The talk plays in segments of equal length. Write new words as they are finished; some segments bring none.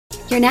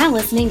You're now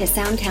listening to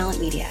Sound Talent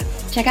Media.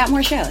 Check out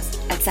more shows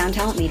at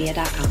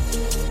soundtalentmedia.com.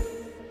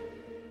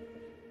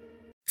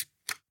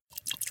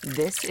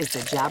 This is the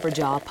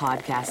Jabberjaw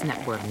Podcast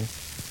Network.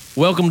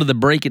 Welcome to the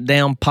Break It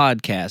Down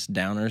podcast,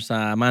 Downers.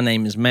 My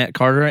name is Matt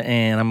Carter,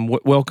 and I'm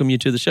welcome you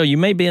to the show. You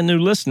may be a new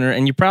listener,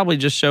 and you probably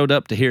just showed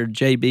up to hear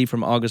JB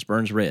from August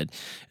Burns Red,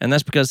 and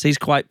that's because he's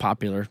quite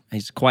popular.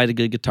 He's quite a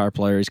good guitar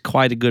player. He's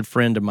quite a good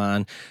friend of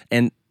mine,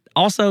 and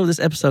also, this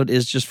episode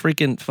is just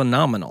freaking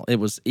phenomenal. It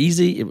was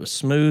easy. It was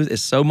smooth.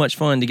 It's so much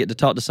fun to get to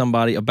talk to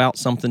somebody about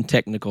something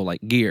technical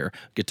like gear,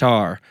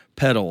 guitar,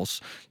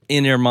 pedals,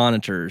 in-ear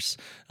monitors,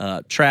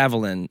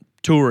 traveling,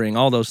 touring,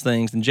 all those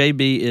things. And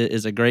JB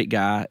is a great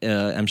guy.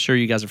 I'm sure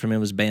you guys are familiar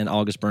with his band,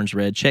 August Burns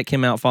Red. Check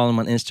him out, follow him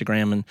on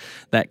Instagram and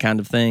that kind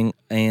of thing.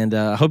 And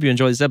I hope you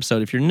enjoy this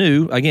episode. If you're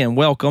new, again,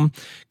 welcome.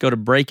 Go to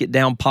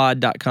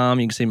breakitdownpod.com.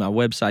 You can see my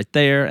website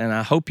there. And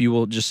I hope you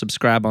will just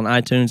subscribe on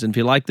iTunes. And if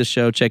you like the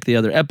show, check the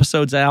other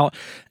episodes out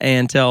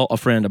and tell a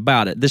friend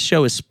about it. This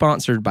show is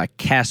sponsored by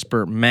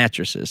Casper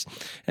Mattresses.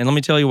 And let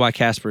me tell you why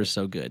Casper is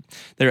so good.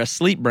 They're a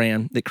sleep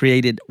brand that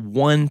created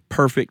one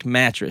perfect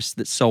mattress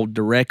that's sold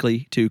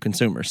directly to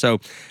consumers. So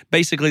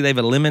basically, they've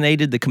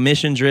eliminated the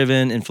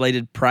commission-driven,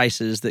 inflated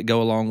prices that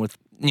go along with,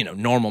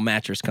 normal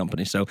mattress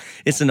companies. So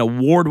it's an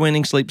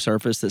award-winning sleep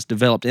surface that's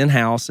developed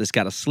in-house. It's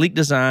got a sleek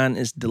design.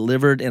 It's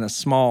delivered in a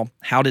small,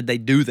 how did they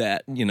do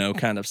that,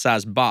 kind of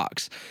size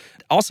box.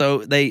 Also,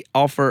 they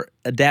offer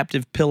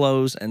adaptive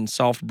pillows and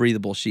soft,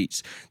 breathable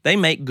sheets. They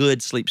make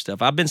good sleep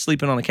stuff. I've been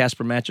sleeping on a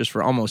Casper mattress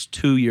for almost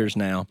 2 years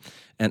now,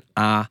 and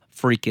I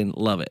freaking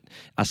love it.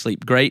 I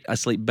sleep great. I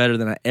sleep better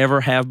than I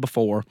ever have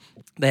before.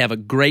 They have a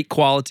great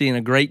quality and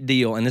a great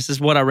deal, and this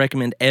is what I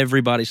recommend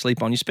everybody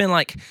sleep on. You spend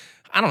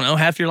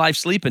half your life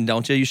sleeping,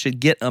 don't you? You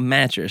should get a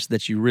mattress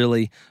that you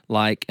really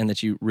like and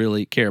that you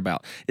really care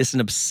about. It's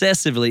an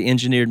obsessively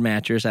engineered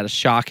mattress at a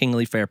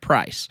shockingly fair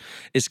price.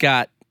 It's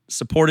got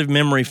supportive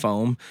memory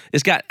foam.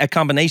 It's got a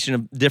combination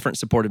of different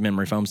supportive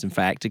memory foams, in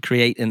fact, to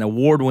create an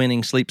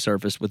award-winning sleep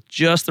surface with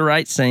just the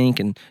right sink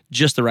and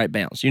just the right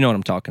bounce. You know what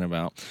I'm talking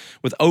about.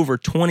 With over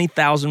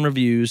 20,000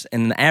 reviews,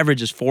 and the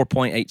average is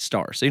 4.8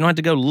 stars. So you don't have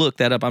to go look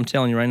that up. I'm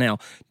telling you right now.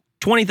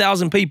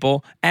 20,000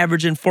 people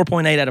averaging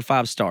 4.8 out of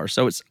 5 stars.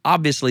 So it's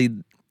obviously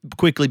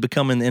quickly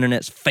becoming the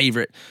internet's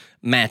favorite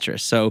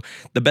mattress. So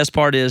the best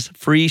part is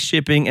free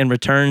shipping and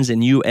returns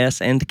in U.S.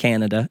 and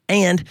Canada,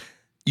 and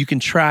you can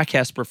try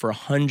Casper for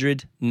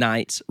 100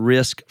 nights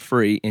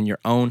risk-free in your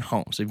own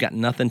home. So you've got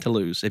nothing to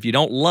lose. If you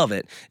don't love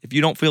it, if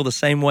you don't feel the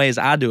same way as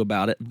I do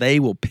about it, they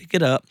will pick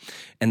it up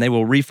and they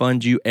will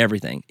refund you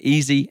everything.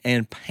 Easy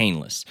and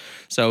painless.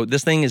 So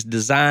this thing is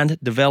designed,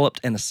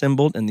 developed, and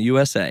assembled in the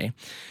USA.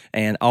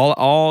 And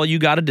all you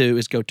got to do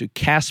is go to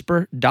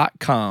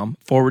casper.com/down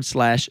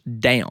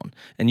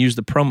and use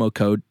the promo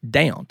code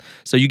DOWN.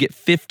 So you get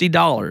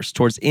 $50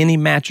 towards any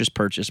mattress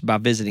purchase by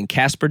visiting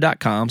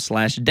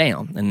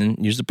casper.com/down and then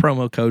use the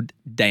promo code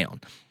DOWN.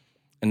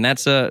 And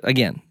that's,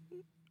 again,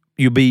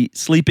 you'll be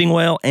sleeping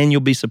well and you'll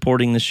be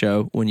supporting the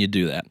show when you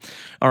do that.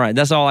 All right,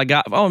 that's all I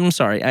got. Oh, I'm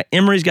sorry.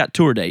 Emery's got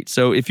tour dates.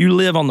 So if you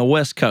live on the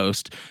West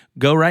Coast,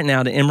 go right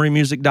now to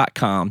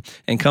emerymusic.com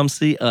and come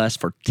see us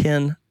for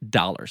 $10.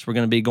 We're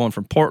going to be going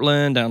from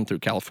Portland down through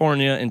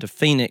California into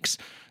Phoenix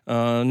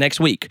next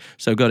week.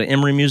 So go to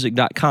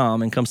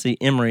emerymusic.com and come see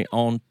Emery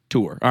on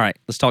tour. All right,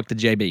 let's talk to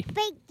JB.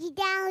 Break it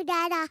down,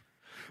 Dada.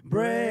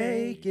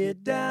 Break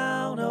it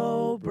down,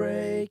 oh,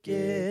 break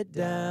it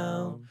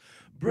down.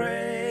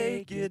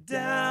 Break it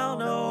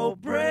down, oh,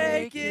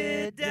 break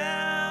it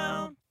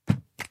down.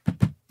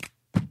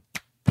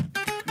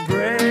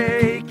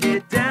 Break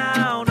it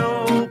down,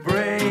 oh,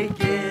 break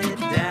it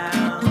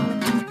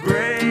down.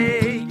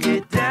 Break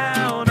it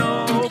down,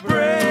 oh,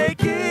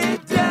 break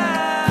it down.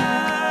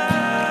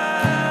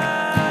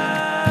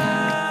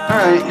 All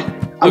right.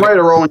 I'm ready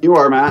to roll when you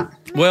are, Matt.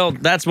 Well,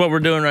 that's what we're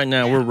doing right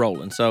now. We're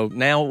rolling. So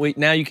now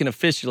you can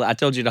officially, I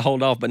told you to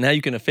hold off, but now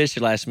you can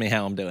officially ask me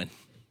how I'm doing.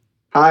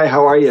 Hi,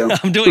 how are you?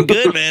 I'm doing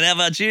good, man. How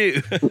about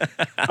you?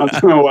 I'm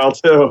doing well,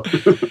 too.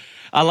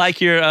 I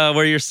like your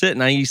where you're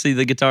sitting. You see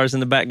the guitars in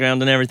the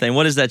background and everything.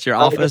 What is that, your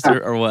office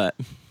or what?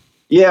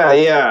 Yeah.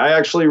 I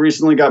actually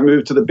recently got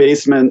moved to the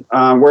basement.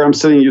 Where I'm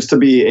sitting used to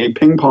be a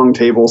ping pong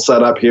table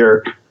set up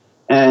here.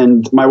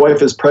 And my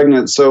wife is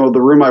pregnant, so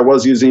the room I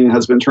was using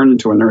has been turned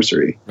into a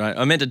nursery. Right.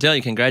 I meant to tell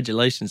you,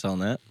 congratulations on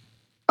that.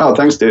 Oh,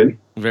 thanks, dude.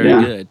 Very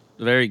good.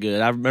 Very good.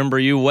 I remember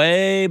you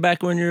way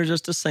back when you were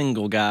just a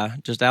single guy,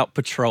 just out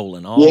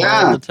patrolling all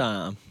the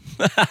time.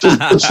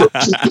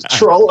 just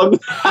trolling.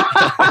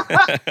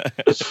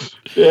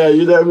 Yeah,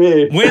 you know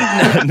me.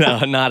 No,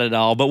 not at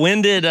all. But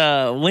when did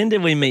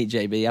we meet,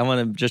 JB? I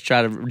want to just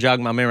try to jog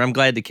my memory. I'm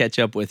glad to catch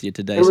up with you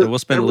today, so we'll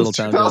spend a little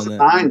time doing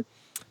that.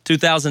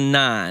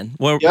 2009.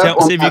 Well,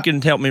 see if you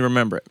can help me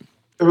remember it.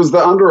 It was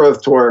the Under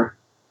Oath tour.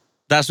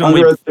 That's when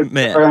we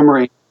met.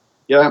 Emery.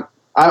 Yeah.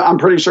 I'm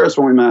pretty sure it's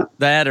when we met.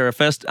 That or a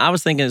I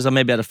was thinking it was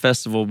maybe at a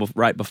festival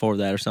right before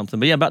that or something.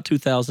 But yeah, about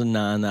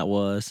 2009 that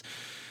was.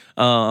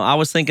 I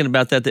was thinking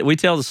about that we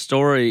tell the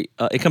story.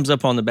 It comes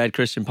up on the Bad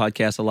Christian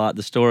podcast a lot.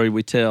 The story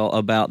we tell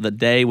about the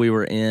day we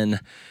were in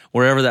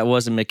wherever that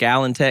was in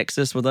McAllen,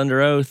 Texas, with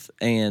Under Oath,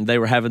 and they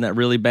were having that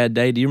really bad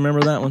day. Do you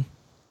remember that one?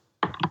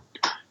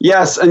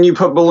 Yes, and you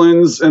put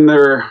balloons in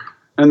their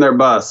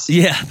bus.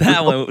 Yeah,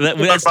 that one.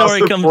 That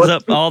story comes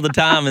up all the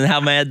time, and how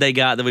mad they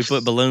got that we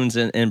put balloons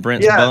in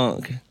Brent's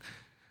bunk.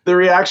 The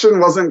reaction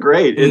wasn't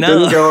great. It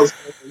didn't go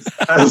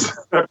as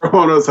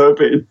everyone was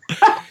hoping.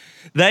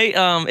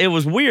 It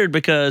was weird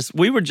because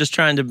we were just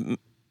trying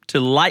to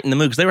lighten the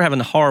mood because they were having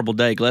a horrible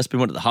day. Gillespie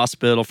went to the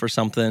hospital for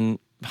something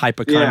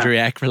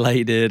hypochondriac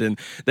related, and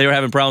they were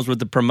having problems with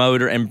the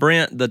promoter. And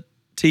Brent, the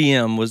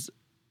TM, was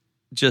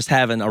just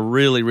having a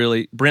really,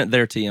 really, Brent,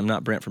 their TM,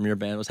 not Brent from your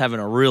band, was having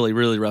a really,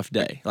 really rough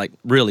day, like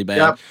really bad.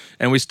 Yep.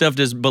 And we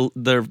stuffed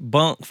their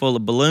bunk full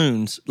of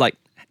balloons, like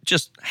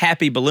just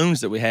happy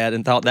balloons that we had,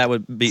 and thought that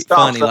would be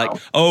funny. Like,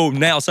 oh,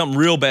 now something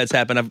real bad's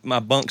happened. My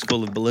bunk's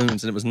full of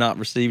balloons, and it was not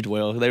received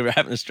well. They were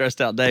having a stressed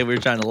out day. We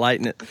were trying to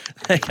lighten it.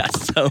 They got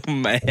so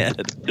mad.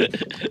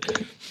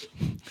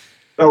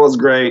 That was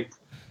great.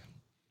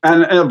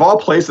 And of all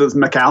places,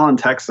 McAllen,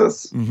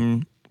 Texas.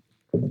 Mm-hmm.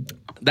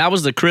 That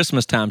was the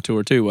Christmas time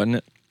tour too, wasn't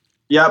it?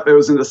 Yep, it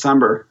was in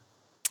December.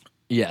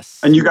 Yes.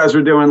 And you guys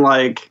were doing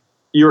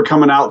you were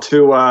coming out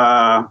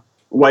to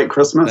White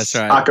Christmas.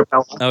 That's right.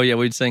 Acapella. Oh yeah,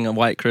 we'd sing a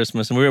White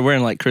Christmas, and we were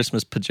wearing like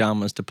Christmas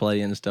pajamas to play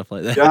in and stuff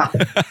like that.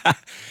 Yeah.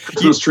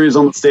 Christmas trees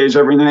on the stage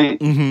every night.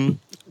 Mm-hmm.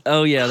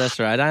 Oh yeah, that's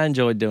right. I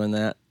enjoyed doing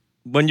that.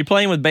 When you're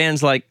playing with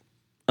bands like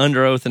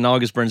Under Oath and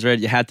August Burns Red,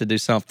 you have to do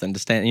something to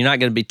stand. You're not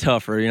going to be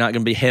tougher. You're not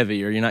going to be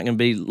heavier. You're not going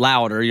to be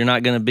louder. You're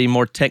not going to be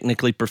more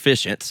technically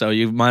proficient. So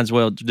you might as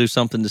well do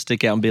something to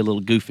stick out and be a little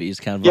goofy. Is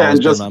kind of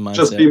and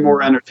just be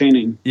more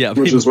entertaining. Yeah,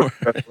 which is more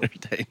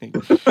entertaining.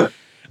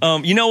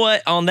 You know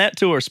what? On that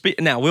tour,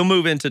 now we'll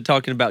move into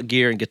talking about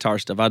gear and guitar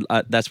stuff.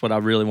 That's what I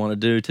really want to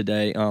do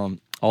today.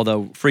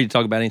 Although free to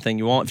talk about anything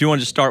you want. If you want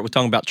to just start with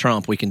talking about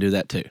Trump, we can do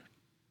that too.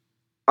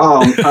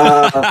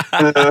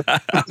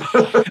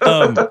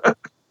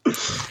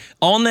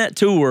 On that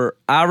tour,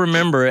 I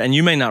remember, and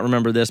you may not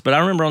remember this, but I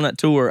remember on that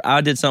tour,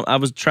 I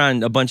was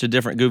trying a bunch of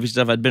different goofy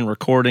stuff. I'd been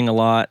recording a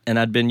lot, and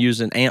I'd been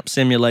using amp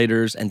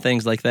simulators and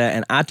things like that.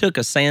 And I took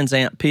a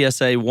SansAmp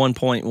PSA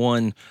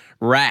 1.1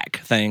 rack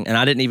thing, and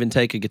I didn't even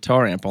take a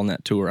guitar amp on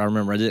that tour. I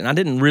remember I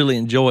didn't really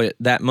enjoy it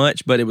that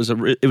much, but it was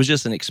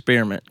just an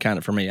experiment kind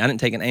of for me. I didn't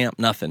take an amp,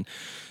 nothing.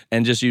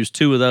 And just used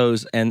two of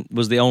those, and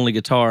was the only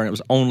guitar, and it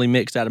was only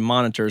mixed out of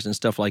monitors and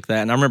stuff like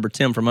that. And I remember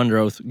Tim from Under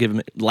Oath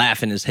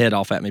laughing his head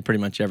off at me pretty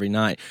much every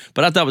night.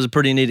 But I thought it was a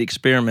pretty neat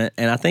experiment,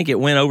 and I think it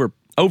went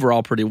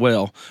overall pretty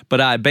well.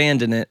 But I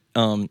abandoned it.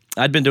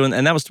 I'd been doing,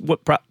 and that was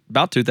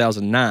about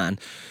 2009.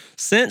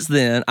 Since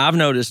then, I've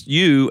noticed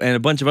you and a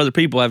bunch of other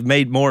people have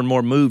made more and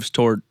more moves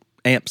toward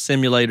amp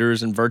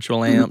simulators and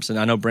virtual amps, and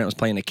I know Brent was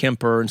playing a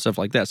Kemper and stuff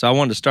like that. So I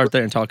wanted to start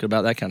there and talk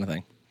about that kind of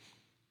thing.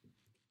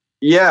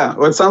 Yeah,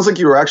 well, it sounds like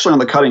you were actually on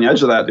the cutting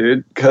edge of that,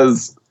 dude.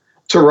 Because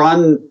you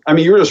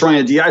were just running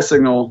a DI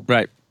signal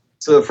right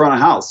to the front of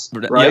house,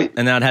 right? Yep.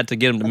 And I'd have to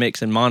get them to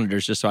mix in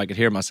monitors just so I could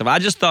hear myself. I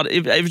just thought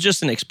it was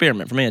just an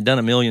experiment for me. I'd done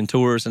a million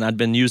tours, and I'd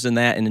been using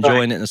that and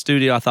enjoying it in the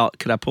studio. I thought,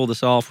 could I pull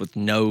this off with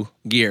no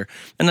gear?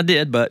 And I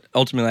did, but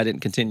ultimately I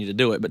didn't continue to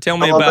do it. But tell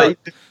me about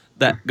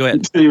that. Go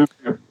ahead.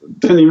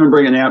 Didn't even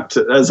bring an amp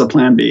as a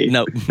plan B.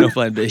 No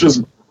plan B.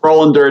 Just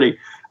rolling dirty.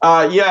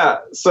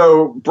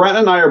 So Brent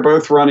and I are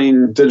both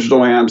running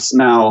digital amps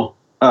now.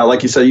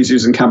 Like you said, he's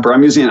using Kemper.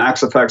 I'm using an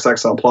Axe-Fx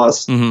XL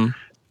Plus. Mm-hmm.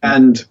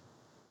 And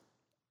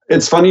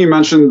it's funny you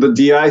mentioned the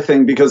DI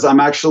thing because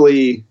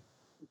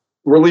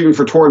we're leaving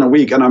for tour in a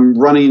week, and I'm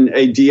running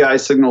a DI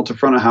signal to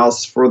front of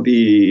house for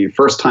the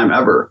first time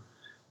ever.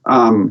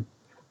 I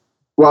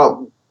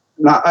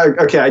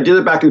did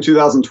it back in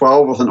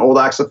 2012 with an old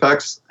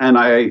Axe-Fx, and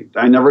I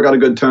never got a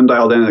good tone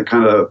dialed in. It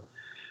kind of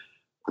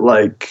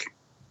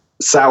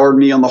soured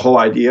me on the whole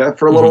idea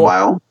for a little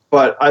while,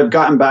 but I've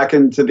gotten back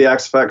into the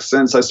Axe-Fx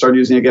since I started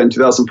using it again in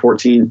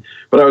 2014.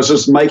 But I was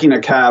just miking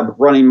a cab,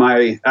 running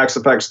my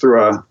Axe-Fx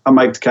through a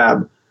mic'd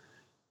cab.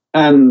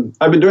 And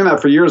I've been doing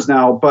that for years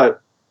now,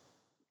 but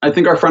I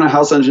think our front of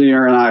house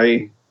engineer and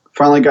I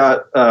finally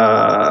got,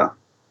 my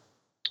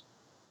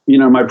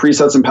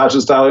presets and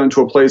patches dialed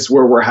into a place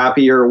where we're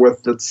happier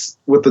with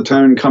the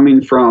tone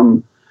coming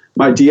from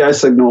my DI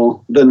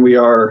signal than we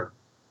are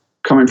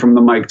coming from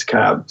the mic'd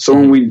cab. So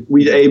when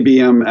we A-B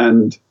them,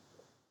 and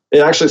it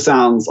actually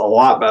sounds a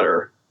lot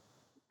better,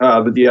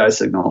 the DI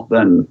signal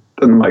than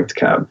the mic'd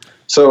cab.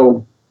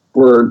 So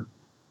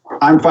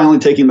I'm finally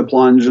taking the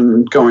plunge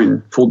and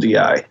going full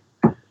DI.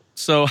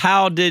 So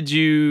how did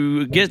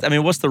you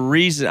what's the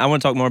reason? I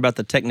want to talk more about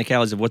the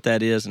technicalities of what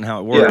that is and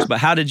how it works, but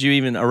how did you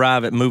even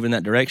arrive at moving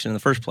that direction in the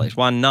first place?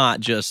 Why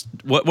not just,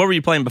 what were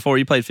you playing before?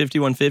 You played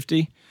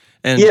 5150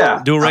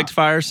 and dual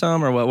rectifier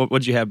some, or what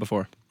did you have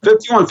before?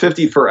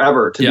 5150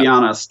 forever, to be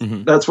honest.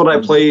 Mm-hmm. That's what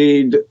I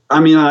played. I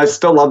mean, I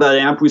still love that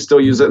amp. We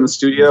still use it in the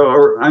studio.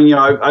 I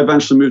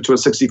eventually moved to a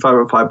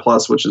 6505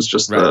 Plus, which is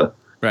just the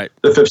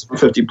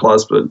 5150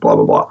 Plus, but blah,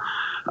 blah, blah.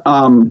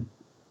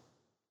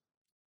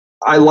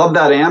 I love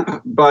that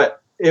amp,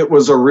 but it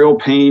was a real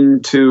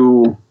pain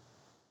to.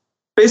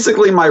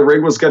 Basically, my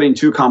rig was getting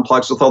too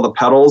complex with all the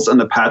pedals and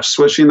the patch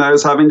switching that I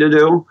was having to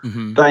do.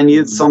 Mm-hmm. That I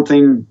needed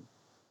something.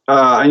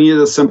 I needed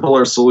a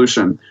simpler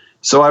solution.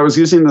 So I was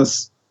using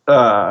this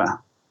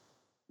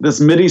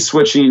MIDI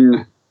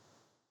switching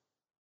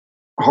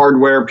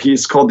hardware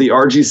piece called the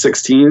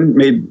RG16,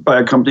 made by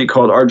a company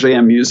called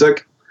RJM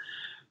Music.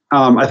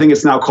 I think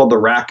it's now called the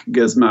Rack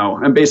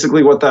Gizmo. And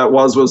basically what that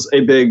was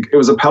it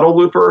was a pedal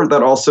looper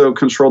that also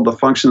controlled the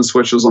function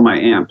switches on my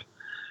amp.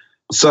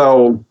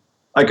 So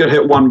I could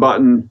hit one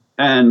button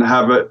and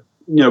have it,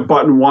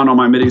 button one on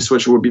my MIDI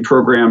switcher would be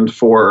programmed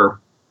for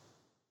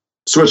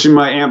switching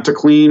my amp to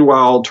clean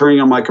while turning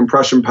on my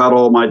compression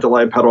pedal, my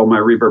delay pedal, my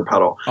reverb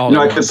pedal.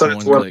 I could set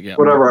it to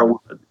whatever I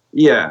wanted.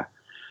 Yeah.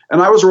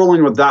 And I was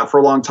rolling with that for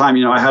a long time.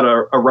 I had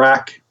a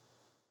rack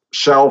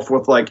shelf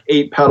with like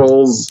 8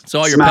 pedals. So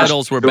all your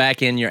pedals were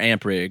back in your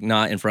amp rig,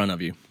 not in front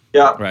of you.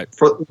 Yeah. Right.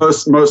 For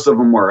most of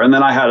them were. And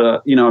then I had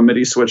a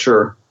MIDI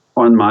switcher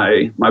on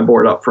my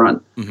board up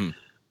front. Mm-hmm.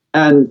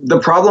 And the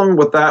problem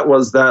with that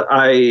was that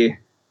I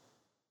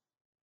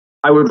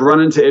would run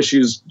into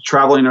issues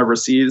traveling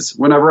overseas.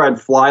 Whenever I'd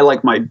fly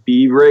like my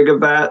B rig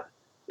of that,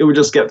 it would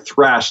just get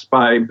thrashed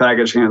by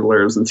baggage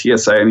handlers and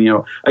TSA.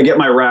 And, I get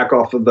my rack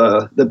off of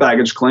the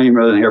baggage claim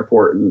at an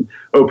airport and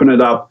open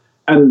it up.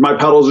 And my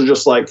pedals are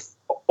just like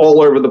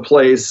all over the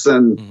place.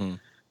 And mm-hmm.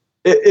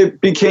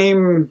 it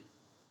became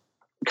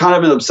kind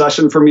of an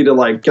obsession for me to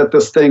like get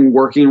this thing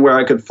working where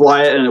I could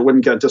fly it and it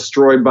wouldn't get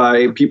destroyed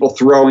by people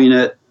throwing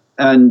it.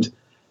 And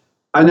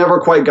I never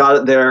quite got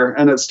it there,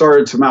 and it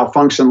started to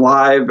malfunction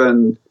live,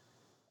 and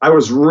I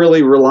was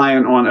really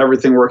reliant on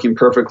everything working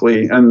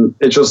perfectly, and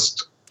it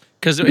just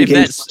because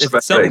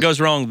if something goes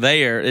wrong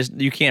there,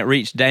 you can't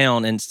reach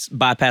down and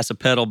bypass a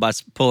pedal by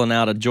pulling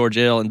out a George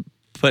L and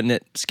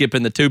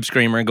skipping the tube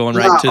screamer and going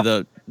right to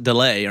the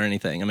delay or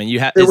anything. I mean,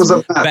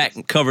 it's back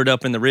covered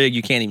up in the rig.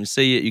 You can't even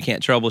see it. You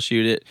can't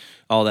troubleshoot it.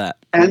 All that.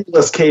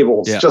 Endless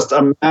cables. Yeah. Just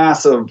a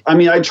massive. I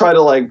mean, I tried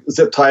to like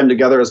zip tie them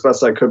together as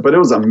best I could, but it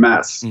was a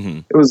mess. Mm-hmm.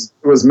 It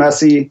was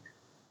messy.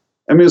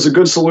 I mean, it was a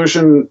good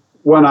solution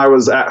when I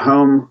was at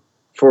home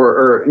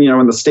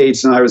in the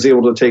States, and I was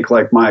able to take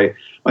like my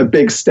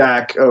big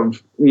stack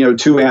of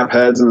 2 amp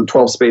heads and a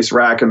 12 space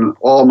rack and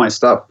all my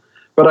stuff.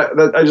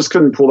 But I just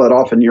couldn't pull that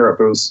off in Europe.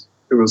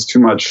 It was too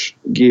much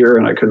gear,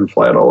 and I couldn't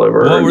fly it all over.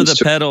 What were the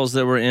pedals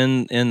that were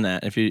in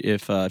that? If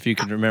you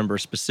can remember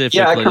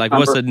specifically,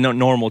 what's the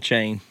normal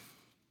chain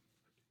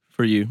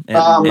for you,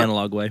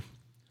 analog way?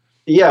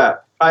 Yeah,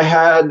 I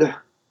had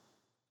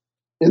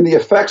in the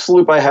effects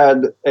loop. I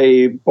had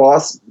a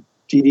Boss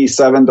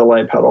DD7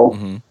 delay pedal,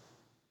 mm-hmm.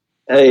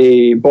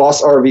 a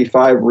Boss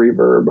RV5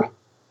 reverb,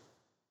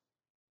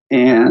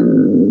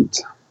 and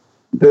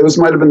those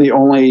might have been the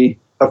only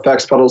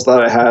effects pedals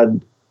that I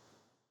had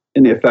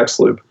in the effects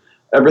loop.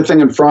 Everything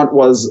in front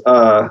was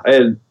I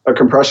had a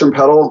compression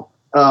pedal.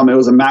 It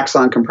was a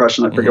Maxon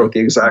compression. I forget mm-hmm. what the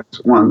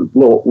exact one,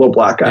 little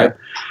black guy. Yeah.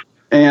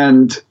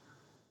 And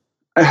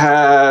I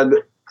had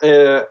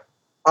a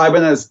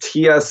Ibanez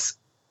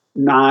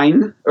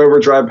TS9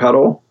 overdrive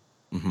pedal.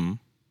 Mm-hmm.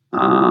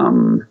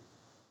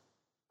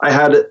 I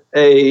had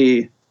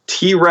a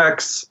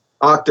T-Rex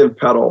octave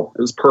pedal.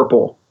 It was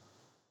purple.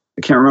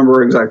 I can't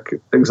remember exactly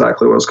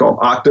what it was called.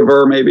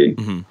 Octaver, maybe.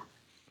 Mm-hmm.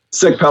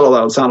 Sick pedal,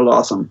 though. It sounded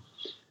awesome.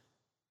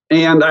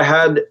 And I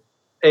had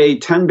a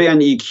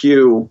 10-band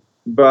EQ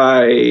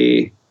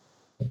by,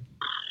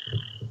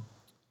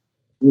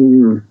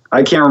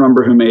 I can't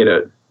remember who made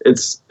it.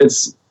 It's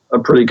a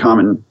pretty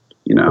common,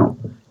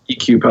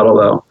 EQ pedal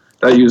though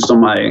that I used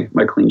on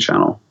my clean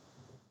channel.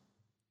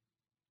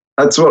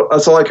 That's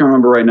all I can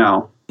remember right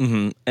now.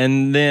 Mm-hmm.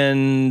 And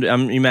then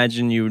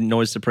imagine you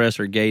noise suppressed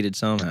or gated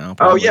somehow.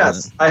 Oh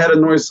yes, I had a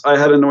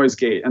noise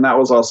gate, and that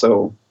was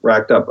also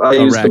racked up. I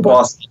used the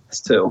Boss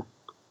too.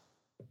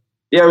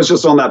 Yeah, it was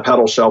just on that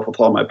pedal shelf with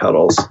all my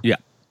pedals. Yeah,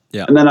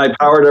 yeah. And then I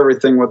powered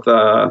everything with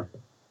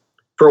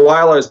for a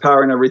while I was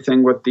powering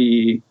everything with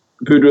the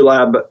Voodoo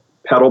Lab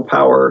pedal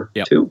power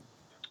too.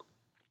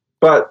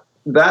 But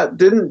that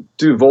didn't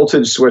do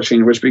voltage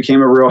switching, which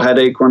became a real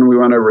headache when we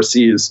went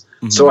overseas.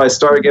 Mm-hmm. So I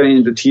started getting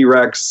into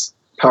T-Rex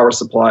power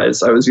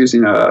supplies. I was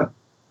using a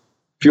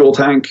fuel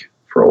tank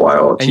for a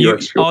while.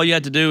 And all you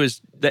had to do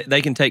is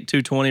they can take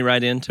 220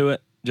 right into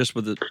it, just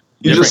with the.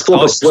 You just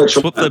flip a switch.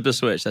 Flip the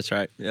switch. That's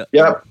right. Yeah.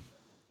 Yep.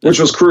 Which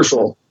was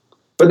crucial.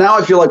 But now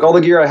I feel like all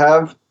the gear I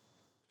have,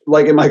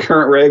 like in my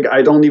current rig,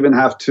 I don't even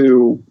have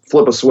to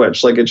flip a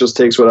switch. Like it just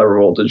takes whatever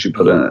voltage you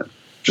put in it.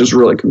 Which is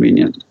really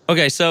convenient.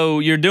 Okay, so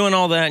you're doing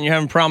all that and you're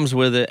having problems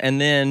with it, and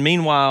then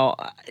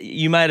meanwhile,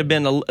 you might have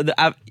been.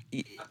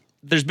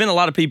 There's been a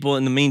lot of people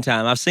in the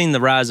meantime. I've seen the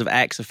rise of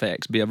Axe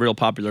effects be a real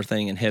popular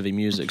thing in heavy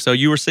music. So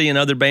you were seeing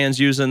other bands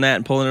using that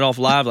and pulling it off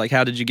live. Like,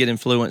 how did you get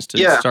influenced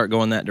to start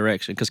going that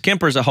direction? Because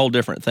Kemper's a whole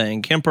different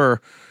thing.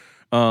 Kemper,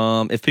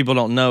 if people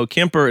don't know,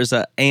 Kemper is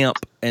an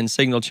amp and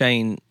signal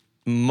chain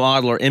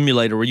model or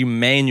emulator where you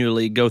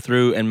manually go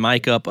through and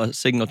mic up a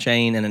signal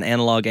chain and an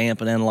analog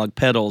amp and analog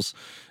pedals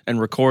and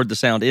record the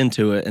sound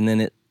into it, and then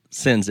it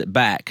sends it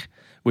back.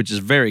 which is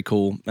very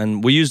cool.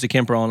 And we used a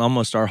Kemper on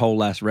almost our whole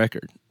last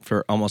record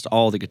for almost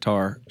all the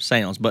guitar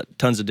sounds, but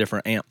tons of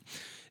different amp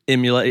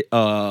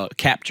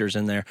captures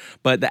in there.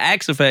 But the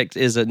Axe Effect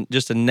is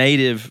just a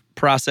native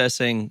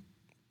processing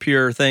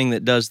pure thing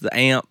that does the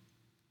amp,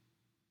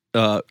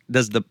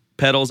 does the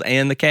pedals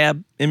and the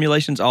cab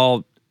emulations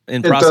all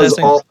in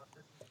processing.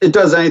 It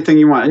does anything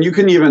you want, and you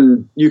can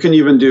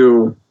even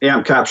do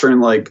amp capturing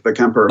like the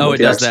Kemper. Oh, it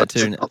does that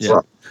too.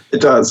 Yeah.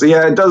 It does.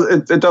 Yeah, it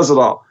does. It does it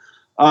all.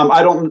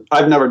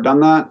 I've never done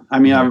that. I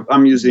mean,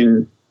 I'm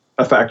using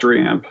a factory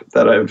amp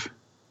that I've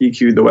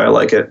EQ'd the way I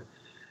like it.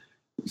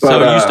 But,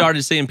 so you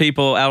started seeing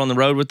people out on the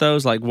road with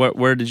those? Like,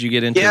 where did you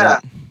get into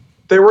that?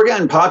 They were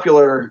getting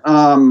popular.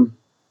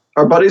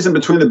 Our buddies in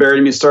Between the Buried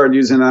and Me started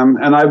using them,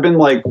 and I've been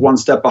like one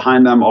step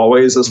behind them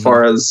always as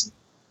far as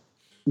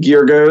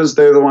gear goes.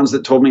 They're the ones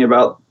that told me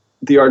about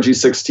the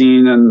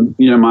RG16 and,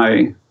 you know,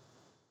 my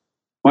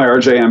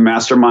RJM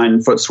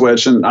Mastermind foot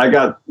switch, and I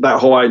got that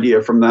whole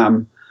idea from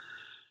them.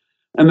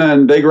 And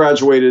then they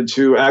graduated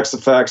to Axe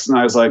Effects, and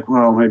I was like,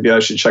 well, maybe I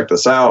should check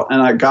this out.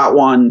 And I got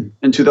one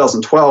in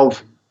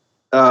 2012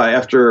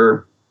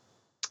 after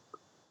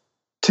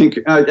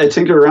I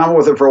tinkered around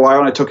with it for a while,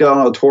 and I took it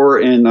on a tour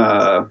in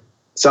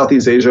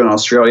Southeast Asia and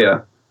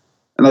Australia.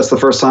 And that's the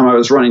first time I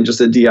was running just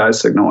a DI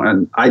signal,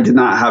 and I did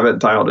not have it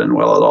dialed in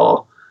well at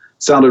all.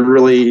 Sounded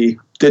really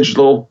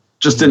digital,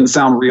 just didn't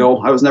sound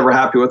real. I was never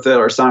happy with it.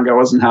 Our sound guy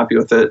wasn't happy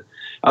with it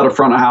out of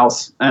front of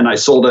house, and I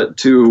sold it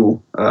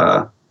to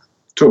a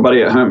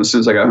buddy at home as soon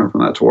as I got home from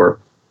that tour.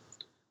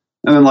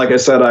 And then, like I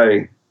said,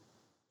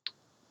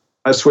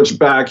 I switched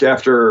back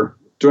after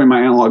doing my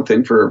analog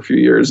thing for a few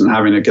years and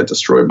having it get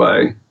destroyed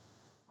by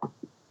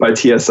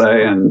TSA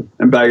and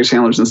baggage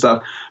handlers and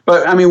stuff.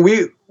 But I mean,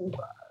 we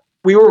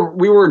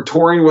were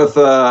touring with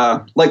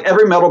like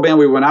every metal band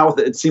we went out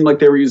with. It seemed like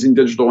they were using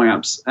digital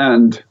amps,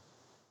 and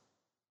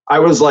I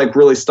was like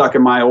really stuck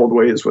in my old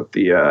ways with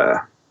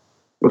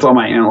all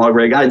my analog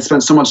rig. I had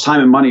spent so much time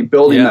and money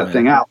building that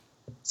thing out,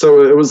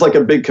 so it was like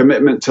a big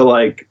commitment to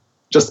like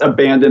just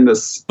abandon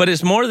this. But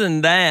it's more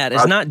than that.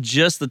 It's not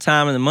just the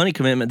time and the money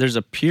commitment. There's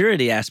a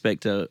purity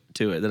aspect to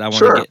it that I want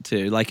to get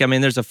to. Like, I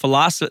mean, there's a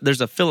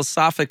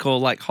philosophical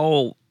like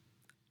whole.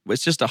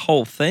 It's just a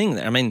whole thing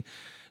there. I mean,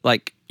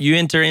 like you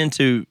enter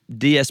into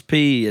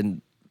DSP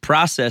and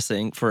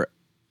processing for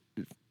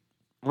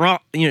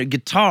rock,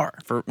 guitar,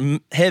 for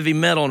heavy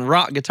metal and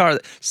rock guitar.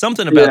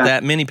 Something about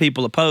that many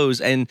people oppose,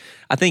 and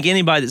I think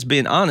anybody that's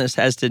being honest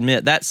has to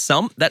admit that's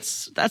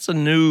a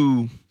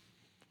new.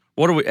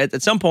 What are we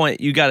at some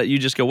point? You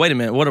just go, wait a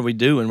minute, what are we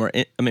doing?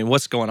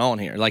 What's going on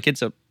here? Like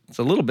it's a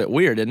little bit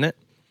weird, isn't it?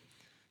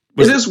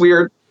 It is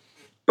weird,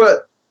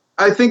 but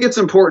I think it's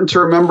important to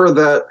remember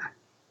that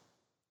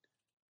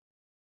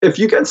if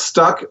you get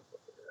stuck,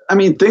 I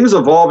mean, things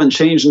evolve and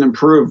change and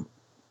improve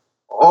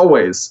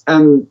always,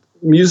 and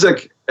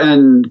music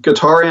and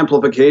guitar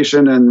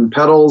amplification and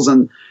pedals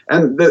and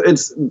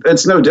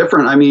it's no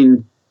different. I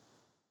mean,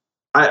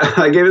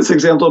 I gave this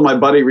example to my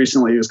buddy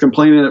recently. He was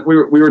complaining.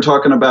 We were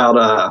talking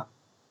about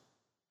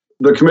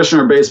the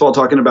commissioner of baseball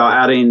talking about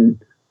adding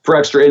for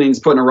extra innings,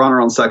 putting a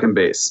runner on second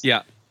base.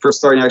 Yeah, for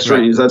starting extra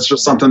innings. That's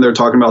just something they're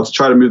talking about to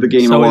try to move the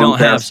game along. So we don't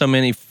have so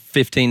many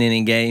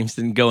 15-inning games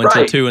and go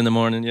until 2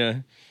 a.m. Yeah,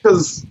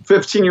 because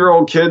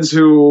 15-year-old kids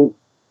who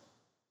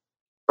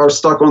are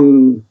stuck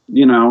on,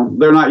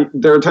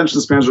 their attention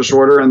spans are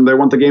shorter and they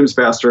want the games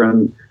faster,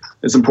 and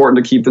it's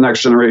important to keep the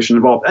next generation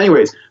involved.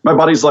 Anyways, my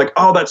buddy's like,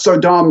 oh, that's so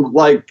dumb.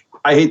 Like,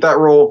 I hate that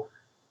rule.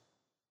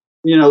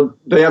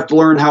 They have to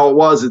learn how it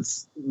was.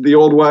 It's the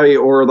old way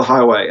or the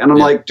highway. And I'm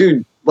like,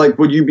 dude, like,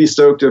 would you be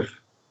stoked if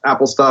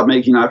Apple stopped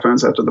making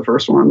iPhones after the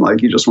first one?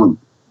 Like, you just want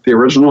the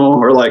original?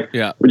 Or like,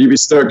 would you be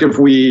stoked if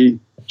we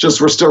just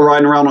were still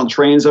riding around on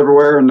trains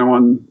everywhere and no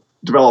one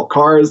developed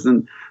cars?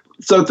 And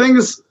so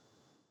things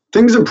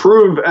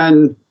improve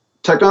and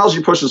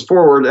technology pushes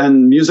forward,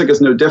 and music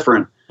is no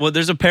different. Well,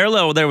 there's a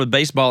parallel there with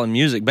baseball and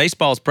music.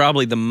 Baseball is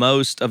probably the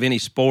most of any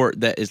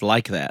sport that is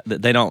like that.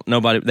 That they don't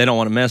want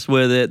to mess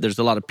with it. There's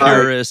a lot of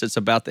purists. It's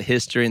about the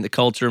history and the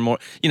culture more.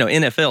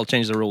 NFL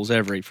changes the rules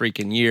every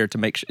freaking year to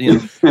make sure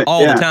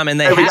all the time, and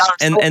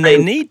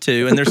they need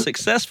to, and they're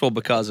successful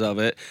because of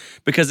it.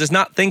 Because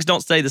things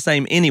don't stay the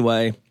same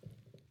anyway.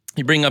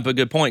 You bring up a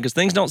good point, because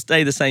things don't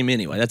stay the same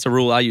anyway. That's a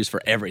rule I use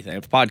for everything.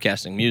 It's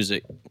podcasting,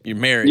 music, your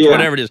marriage,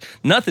 whatever it is.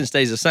 Nothing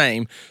stays the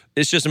same.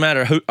 It's just a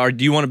matter of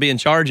do you want to be in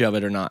charge of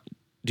it or not?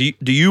 Do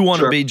you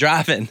want to be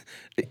driving?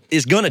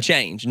 It's going to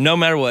change no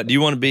matter what. Do you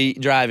want to be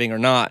driving or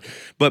not?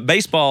 But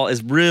baseball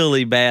is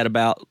really bad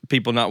about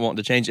people not wanting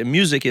to change, and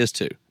music is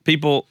too.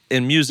 People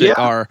in music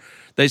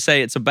they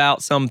say it's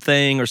about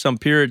something or some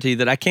purity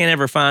that I can't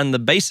ever find the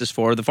basis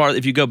for.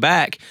 If you go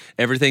back,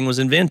 everything was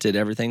invented.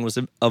 Everything was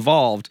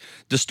evolved.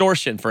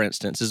 Distortion, for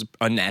instance, is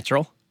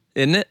unnatural,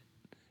 isn't it?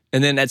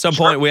 And then at some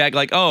point we act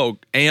like, oh,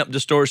 amp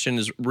distortion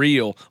is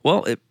real.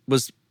 Well, it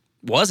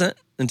wasn't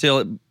until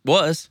it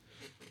was.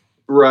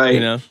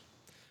 Right.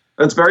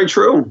 That's very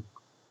true.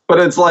 But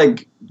it's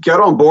like, get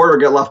on board or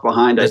get left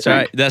behind, I think. That's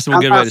right. That's a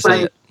good way to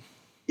say it.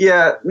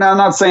 Yeah, now I'm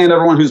not saying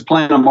everyone who's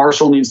playing a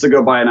Marshall needs to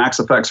go buy an Axe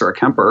FX or a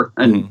Kemper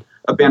and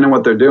abandon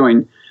what they're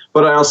doing.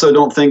 But I also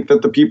don't think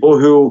that the people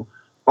who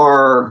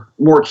are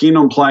more keen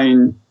on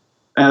playing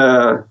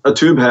a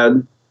tube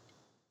head,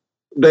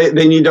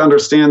 they need to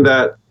understand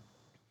that,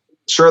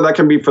 sure, that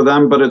can be for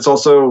them, but it's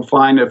also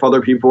fine if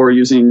other people are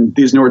using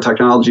these newer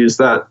technologies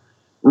that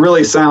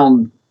really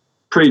sound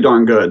pretty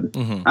darn good.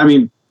 Mm-hmm. I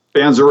mean,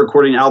 bands are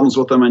recording albums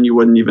with them and you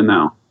wouldn't even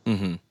know.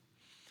 Mm-hmm.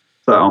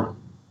 So...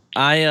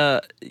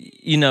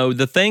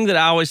 the thing that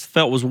I always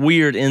felt was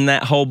weird in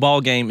that whole ball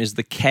game is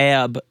the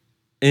cab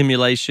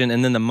emulation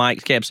and then the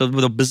mic cab. So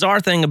the bizarre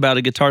thing about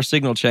a guitar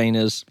signal chain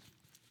is,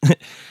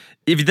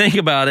 if you think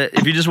about it,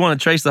 if you just want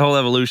to trace the whole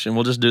evolution,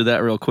 we'll just do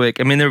that real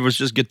quick. I mean, there was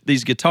just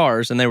these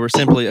guitars, and they were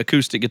simply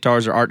acoustic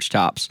guitars or arch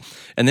tops.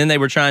 And then they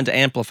were trying to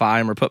amplify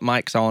them or put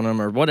mics on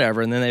them or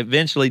whatever, and then they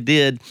eventually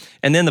did.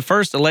 And then the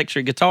first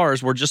electric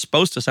guitars were just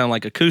supposed to sound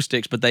like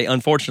acoustics, but they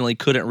unfortunately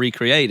couldn't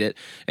recreate it.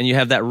 And you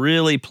have that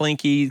really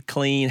plinky,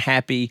 clean,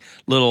 happy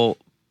little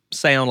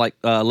sound like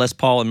Les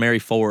Paul and Mary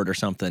Ford or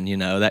something,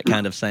 that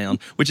kind of sound,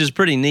 which is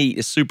pretty neat.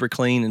 It's super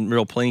clean and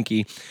real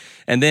plinky.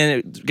 And then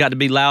it got to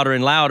be louder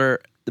and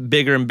louder,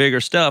 bigger and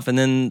bigger stuff, and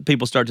then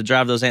people start to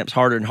drive those amps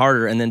harder and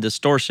harder, and then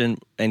distortion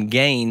and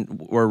gain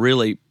were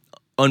really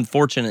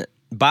unfortunate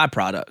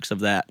byproducts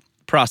of that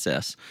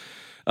process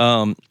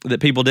that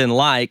people didn't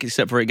like,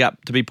 except for it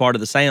got to be part of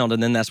the sound,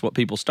 and then that's what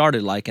people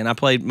started liking. I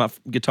played my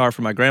guitar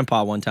for my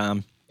grandpa one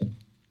time,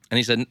 and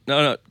he said,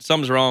 no,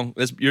 something's wrong.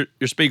 Your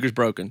speaker's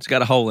broken. It's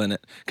got a hole in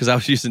it, because I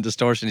was using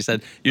distortion. He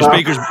said, your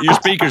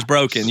speaker's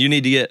broken. You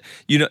need to get,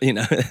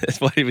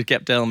 that's what he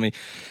kept telling me.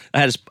 I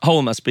had a hole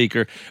in my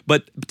speaker.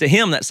 But to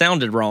him, that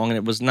sounded wrong, and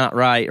it was not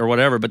right or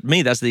whatever. But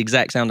me, that's the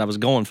exact sound I was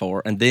going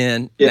for. And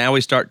then now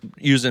we start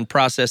using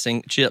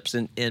processing chips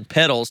and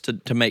pedals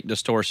to make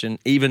distortion,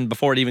 even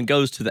before it even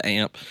goes to the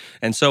amp,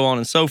 and so on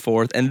and so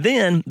forth. And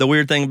then the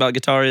weird thing about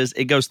guitar is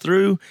it goes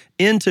through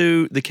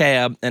into the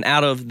cab and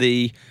out of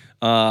the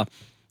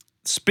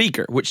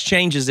speaker, which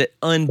changes it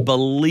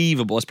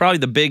unbelievable. It's probably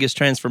the biggest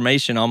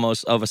transformation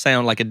almost of a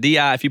sound. Like a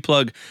DI, if you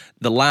plug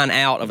the line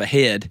out of a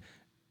head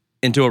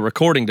into a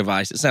recording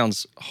device, it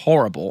sounds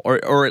horrible,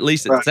 or at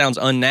least it sounds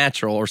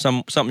unnatural, or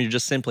something you're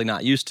just simply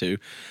not used to.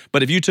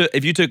 But if you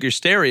took your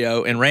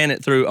stereo and ran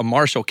it through a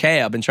Marshall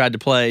cab and tried to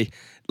play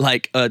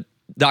like a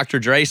Dr.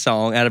 Dre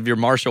song out of your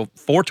Marshall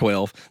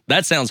 412,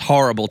 that sounds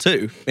horrible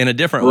too, in a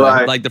different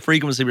way. Like the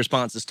frequency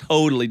response is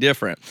totally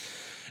different.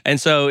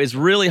 And so it's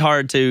really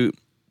hard to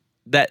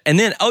and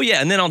then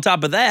on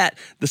top of that,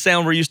 the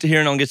sound we're used to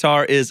hearing on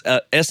guitar is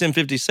a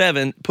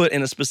SM57 put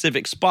in a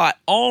specific spot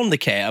on the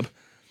cab,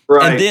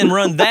 and then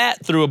run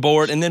that through a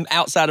board and then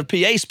outside of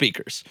PA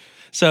speakers.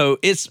 So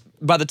it's,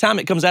 by the time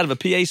it comes out of a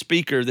PA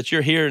speaker that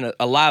you're hearing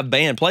a live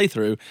band play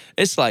through,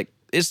 it's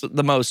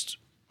the most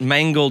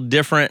mangled,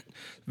 different,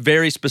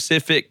 very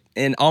specific,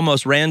 and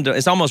almost random.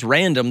 It's almost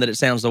random that it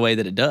sounds the way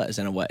that it does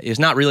in a way. It's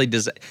not really,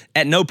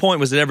 at no point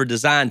was it ever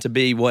designed to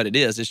be what it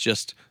is. It's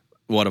just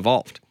what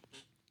evolved.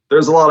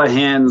 There's a lot of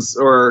hands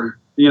or,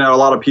 a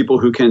lot of people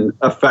who can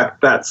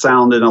affect that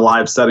sound in a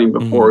live setting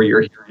before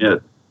you're hearing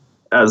it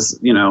as,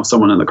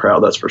 someone in the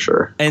crowd, that's for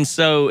sure. And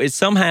so it's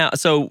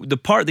so the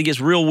part that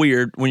gets real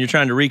weird when you're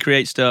trying to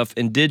recreate stuff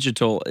in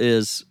digital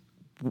is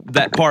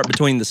that part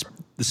between the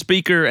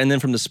speaker and then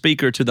from the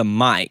speaker to the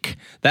mic.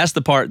 That's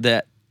the part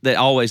that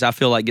always I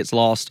feel like gets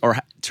lost, or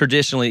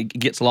traditionally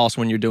gets lost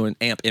when you're doing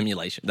amp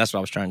emulation. That's what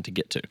I was trying to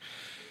get to.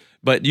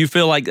 But you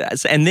feel like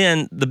that. And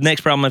then the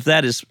next problem with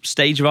that is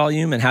stage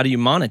volume, and how do you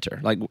monitor?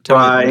 Like,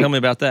 tell me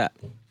about that.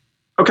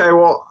 Okay,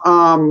 well,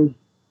 I'm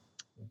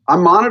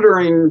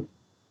monitoring.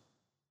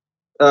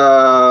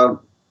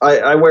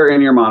 I wear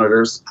in-ear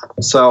monitors,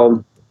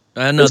 so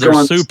another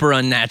super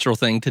unnatural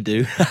thing to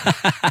do.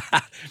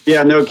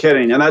 Yeah, no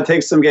kidding, and that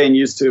takes some getting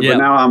used to. But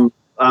now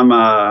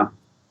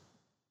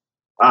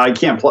I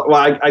can't play.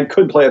 Well, I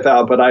could play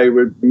without, but I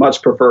would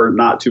much prefer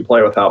not to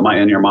play without my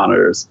in-ear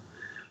monitors.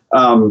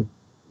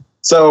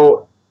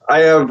 So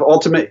I have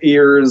Ultimate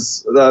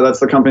Ears. That's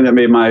the company that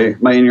made my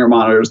in-ear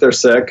monitors. They're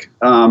sick,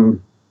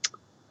 and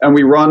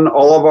we run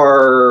all of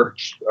our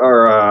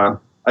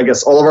I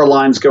guess all of our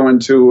lines go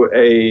into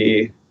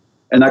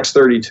an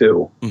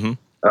X32,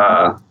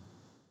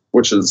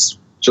 which is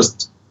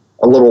just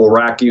a little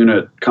rack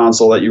unit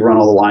console that you run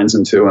all the lines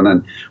into, and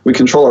then we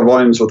control our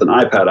volumes with an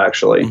iPad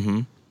actually,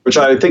 which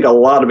I think a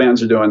lot of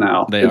bands are doing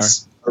now.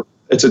 It's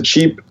a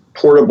cheap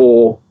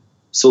portable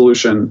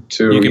solution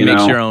to you can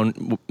mix your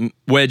own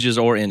wedges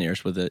or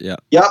in-ears with it.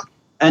 Yep.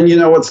 And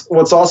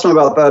what's awesome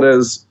about that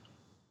is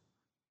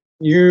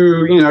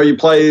you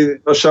play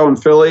a show in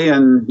Philly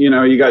and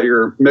you got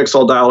your mix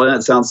all dialed in,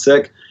 it sounds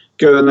sick.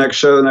 Go to the next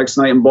show the next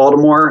night in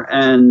Baltimore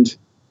and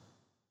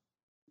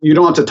you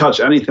don't have to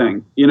touch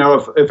anything.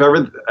 If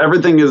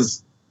everything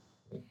is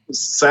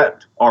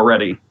set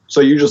already.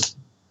 So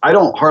I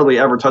don't hardly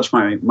ever touch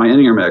my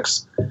in-ear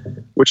mix,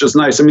 which is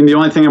nice. I mean, the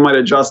only thing I might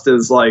adjust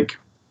is like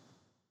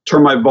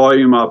turn my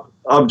volume up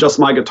of just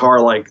my guitar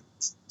like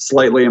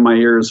slightly in my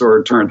ears,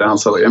 or turn it down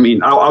slightly. I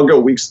mean, I'll go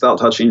weeks without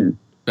touching.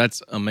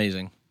 That's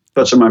amazing.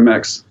 touching my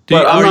mix.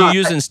 Are you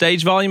using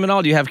stage volume at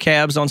all? Do you have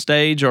cabs on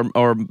stage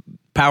or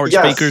powered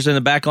speakers in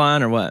the back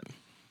line or what?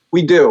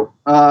 We do.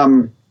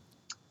 And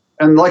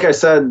like I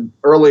said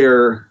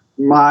earlier,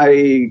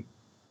 my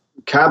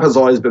cab has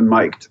always been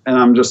mic'd, and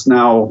I'm just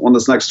now on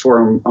this next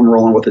tour, I'm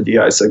rolling with a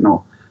DI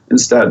signal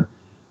instead.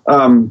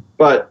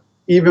 But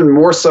even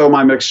more so,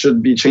 my mix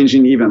should be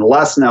changing even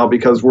less now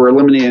because we're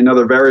eliminating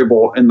another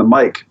variable in the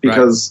mic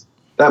because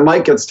that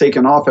mic gets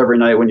taken off every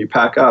night when you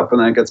pack up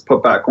and then it gets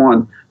put back on.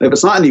 And if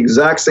it's not in the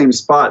exact same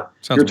spot,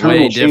 your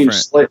tone will change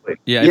slightly.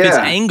 Yeah, if it's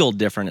angled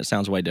different, it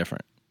sounds way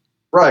different.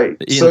 Right.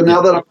 So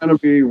now that I'm going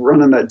to be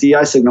running that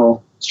DI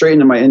signal straight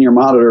into my in-ear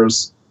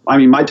monitors, I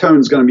mean, my tone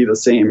is going to be the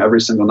same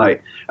every single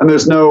night. And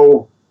there's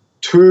no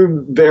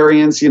tube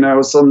variance,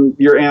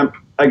 your amp,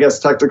 I guess,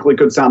 technically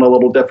could sound a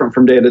little different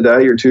from day to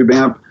day, your tube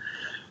amp.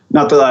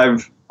 Not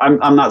that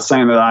I'm not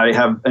saying that I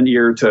have an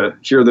ear to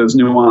hear those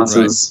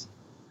nuances,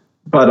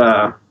 but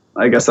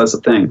I guess that's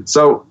the thing.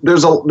 So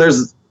there's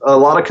a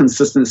lot of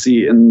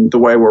consistency in the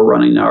way we're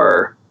running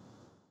our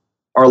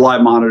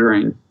live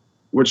monitoring,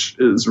 which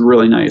is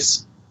really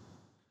nice.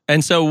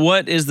 And so,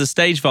 what is the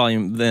stage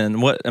volume then?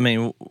 Why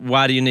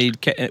do you need?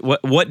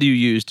 What do you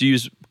use? Do you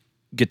use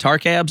guitar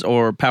cabs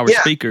or powered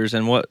speakers?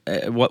 And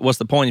what's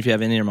the point if you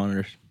have in-ear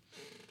monitors?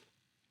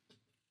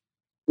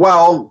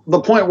 Well,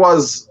 the point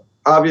was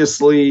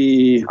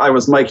obviously I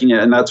was miking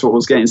it, and that's what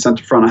was getting sent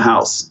to front of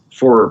house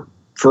for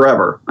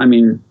forever. I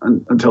mean,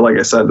 until, like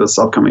I said, this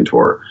upcoming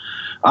tour.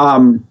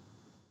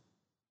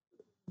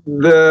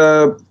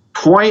 The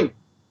point.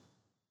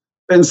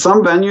 In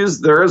some venues,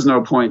 there is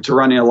no point to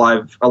running a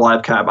live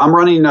cab. I'm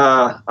running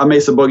a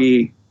Mesa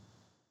Boogie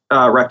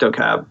Recto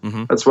cab.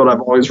 Mm-hmm. That's what I've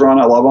always run.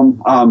 I love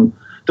them.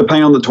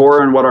 Depending on the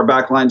tour and what our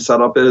backline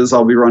setup is,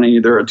 I'll be running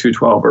either a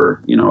 212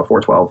 or a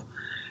 412.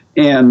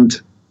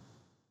 And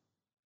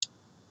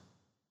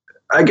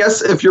I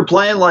guess if you're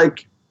playing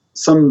like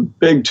some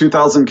big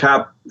 2,000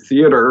 cap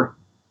theater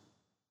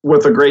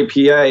with a great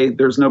PA,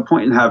 there's no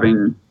point in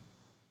having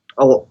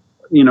a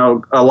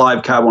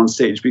live cab on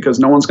stage because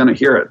no one's going to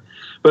hear it.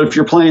 But if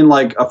you're playing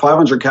like a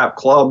 500 cap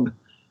club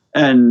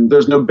and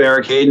there's no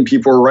barricade and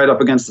people are right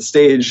up against the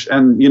stage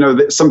and,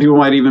 some people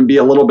might even be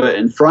a little bit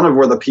in front of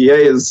where the PA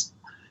is,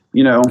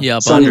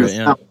 up under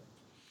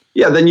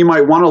it, then you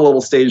might want a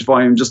little stage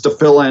volume just to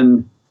fill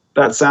in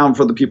that sound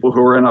for the people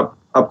who are in up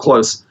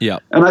close. Yeah.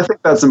 And I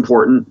think that's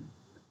important.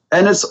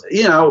 And it's,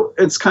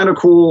 it's kind of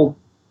cool.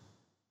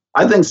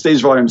 I think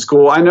stage volume's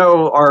cool. I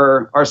know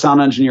our sound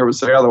engineer would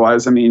say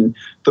otherwise. I mean,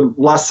 the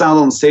less sound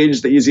on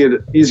stage, the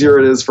easier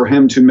it is for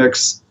him to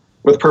mix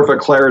with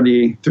perfect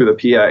clarity through the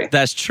PA.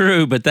 That's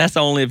true, but that's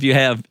only if you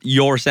have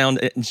your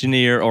sound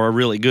engineer or a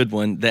really good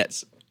one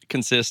that's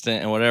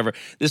consistent and whatever.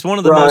 This is one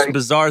of the most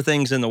bizarre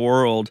things in the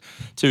world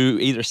to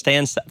either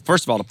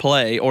first of all, to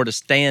play or to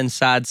stand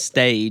side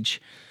stage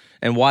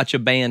and watch a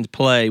band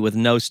play with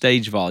no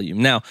stage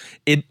volume. Now,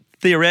 it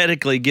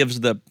theoretically gives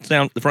the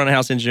front of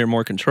house engineer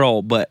more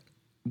control, but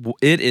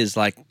it's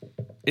like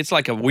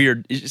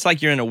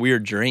you're in a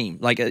weird dream.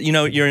 Like,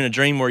 you're in a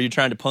dream where you're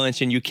trying to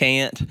punch and you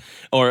can't,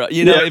 or,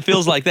 it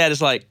feels like that.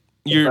 It's like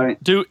you're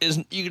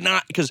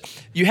not, because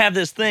you have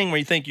this thing where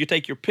you think you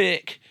take your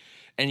pick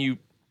and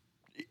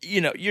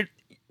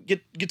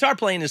guitar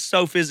playing is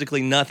so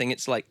physically nothing.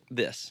 It's like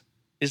this.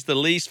 It's the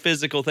least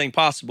physical thing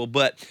possible,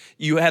 but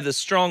you have this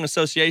strong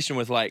association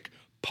with like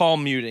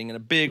palm muting and a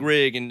big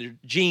rig and your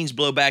jeans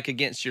blow back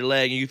against your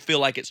leg and you feel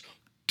like it's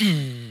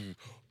boom,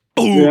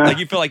 like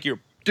you feel like you're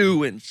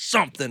doing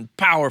something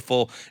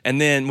powerful. And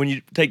then when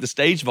you take the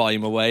stage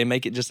volume away and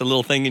make it just a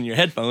little thing in your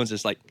headphones,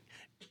 it's like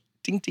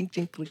ding, ding,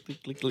 ding, click,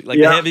 click, click, click, like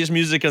the heaviest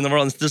music in the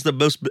world. It's just the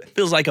most, it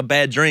feels like a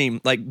bad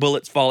dream, like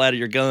bullets fall out of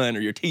your gun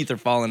or your teeth are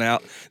falling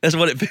out. That's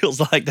what it feels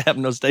like to have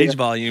no stage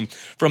volume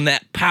from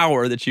that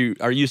power that you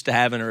are used to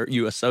having or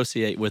you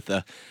associate with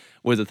the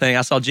thing.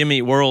 I saw Jimmy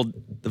Eat World,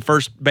 the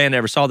first band I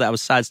ever saw that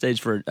was side stage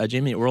for a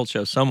Jimmy Eat World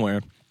show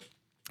somewhere.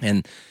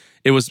 And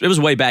it was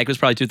way back. It was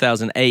probably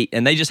 2008.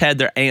 And they just had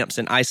their amps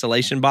in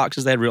isolation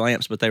boxes. They had real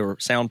amps, but they were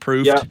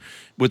soundproofed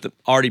with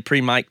already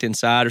pre-mic'd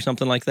inside or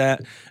something like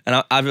that.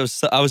 And I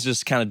was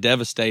just kind of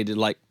devastated,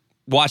 like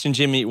watching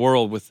Jimmy Eat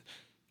World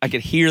I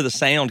could hear the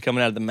sound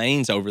coming out of the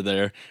mains over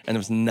there, and there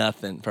was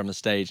nothing from the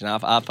stage. And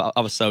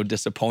I was so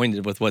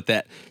disappointed with what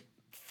that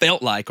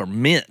felt like or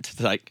meant.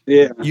 Like,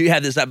 you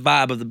had that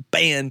vibe of the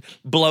band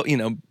blowing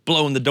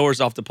the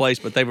doors off the place,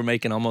 but they were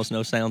making almost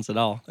no sounds at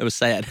all. It was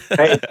sad.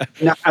 Hey,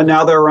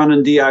 now they're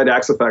running DI'd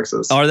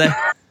Axe-Effexes. Are they?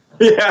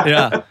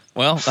 Yeah.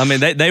 Well, I mean,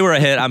 they were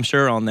ahead, I'm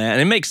sure, on that,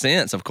 and it makes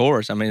sense, of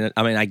course. I mean,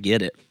 I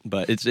get it,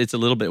 but it's a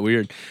little bit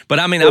weird. But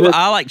I mean,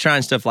 I like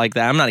trying stuff like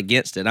that. I'm not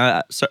against it.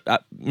 I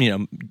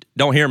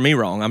don't hear me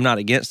wrong. I'm not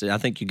against it. I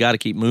think you got to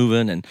keep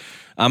moving, and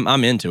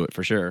I'm into it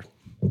for sure.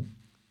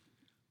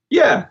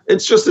 Yeah,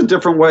 it's just a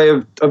different way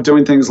of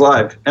doing things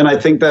live. And I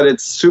think that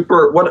it's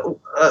super,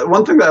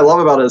 one thing that I love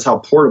about it is how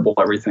portable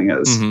everything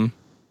is. Mm-hmm.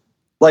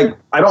 Like,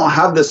 I don't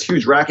have this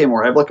huge rack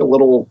anymore. I have like a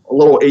little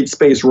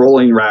 8-space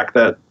rolling rack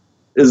that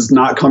is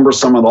not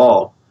cumbersome at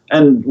all.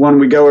 And when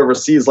we go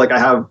overseas, like I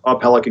have a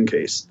Pelican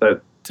case that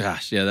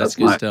Gosh, yeah, that's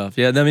good stuff.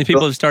 Yeah, I mean,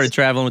 people have started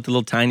traveling with the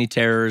little tiny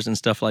terrors and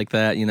stuff like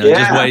that,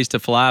 just ways to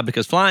fly,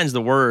 because flying's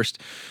the worst.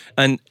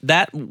 And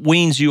that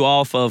weans you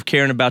off of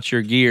caring about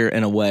your gear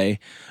in a way.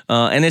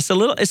 And it's a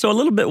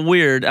little bit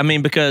weird. I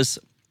mean, because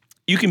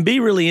you can be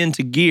really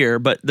into gear,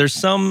 but there's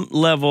some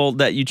level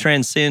that you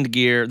transcend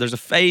gear. There's a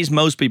phase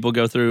most people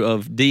go through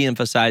of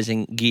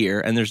de-emphasizing gear,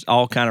 and there's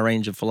all kind of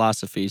range of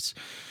philosophies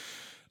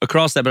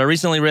across that. But I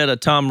recently read a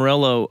Tom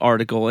Morello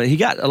article. He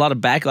got a lot of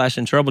backlash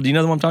and trouble. Do you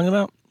know the one I'm talking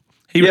about?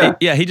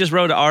 He just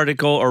wrote an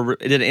article or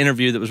did an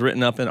interview that was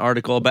written up in an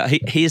article about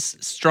his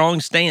strong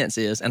stance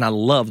is, and I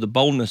love the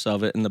boldness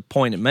of it and the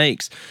point it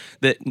makes,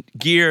 that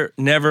gear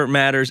never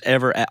matters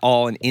ever at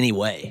all in any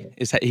way.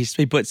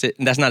 He puts it,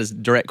 and that's not his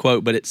direct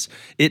quote, but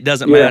it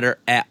doesn't matter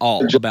at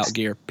all about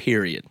gear,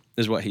 period,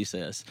 is what he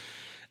says.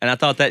 And I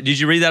thought that, did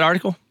you read that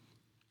article?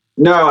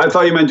 No, I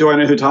thought you meant, do I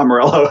know who Tom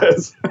Morello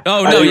is?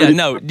 Oh,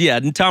 no,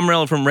 Tom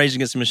Morello from Rage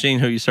Against the Machine,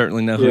 who you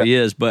certainly know who he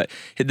is. But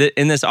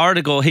in this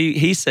article,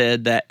 he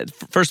said that,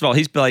 first of all,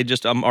 he's played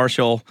just a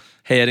Marshall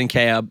head and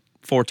cab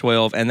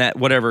 412, and that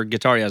whatever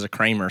guitar he has, a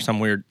Kramer, some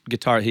weird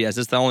guitar he has.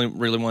 It's the only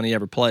really one he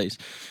ever plays.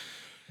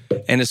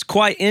 And it's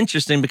quite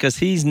interesting because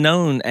he's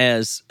known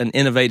as an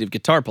innovative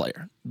guitar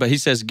player, but he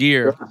says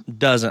gear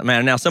doesn't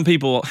matter. Now, some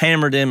people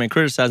hammered him and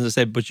criticized him and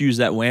said, but use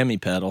that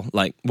whammy pedal.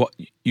 Like, what,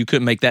 you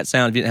couldn't make that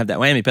sound if you didn't have that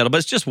whammy pedal. But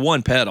it's just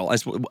one pedal.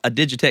 It's a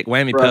Digitech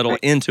whammy pedal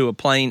into a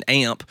plain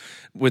amp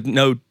with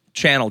no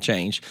channel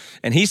change.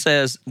 And he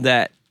says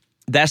that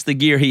that's the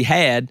gear he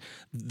had.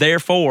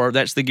 Therefore,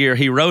 that's the gear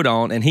he wrote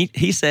on. And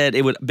he said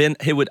it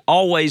would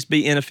always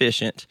be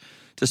inefficient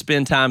to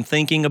spend time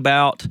thinking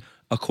about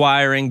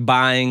acquiring,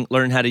 buying,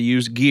 learn how to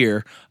use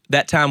gear.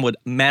 That time would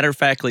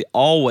matter-of-factly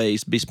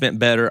always be spent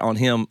better on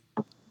him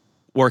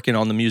working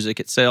on the music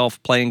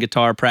itself, playing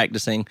guitar,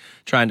 practicing,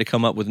 trying to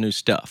come up with new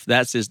stuff.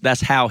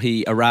 That's how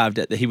he arrived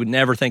at that. He would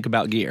never think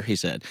about gear, he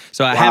said.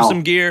 So I have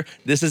some gear,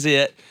 this is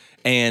it,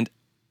 and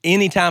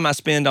any time I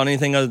spend on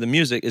anything other than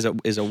music is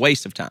a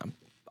waste of time.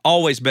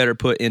 Always better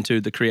put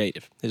into the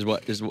creative is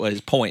what his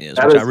point is,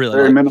 which I really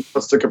like. Very like.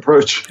 minimalistic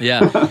approach.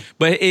 Yeah,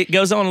 but it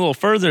goes on a little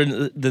further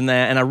than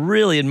that, and I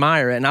really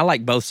admire it, and I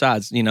like both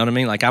sides. You know what I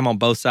mean? Like, I'm on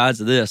both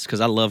sides of this because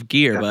I love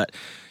gear, but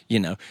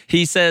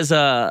he says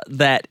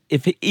that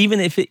even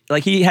if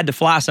he had to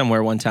fly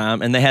somewhere one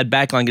time and they had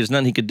backline, there's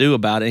nothing he could do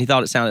about it. He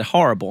thought it sounded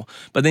horrible,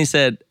 but then he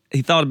said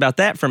he thought about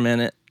that for a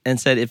minute and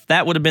said if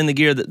that would have been the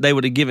gear that they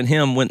would have given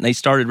him when they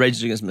started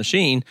Rage Against the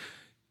Machine.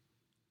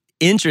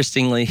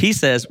 Interestingly, he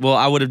says, well,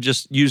 I would have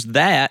just used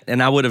that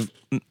and I would have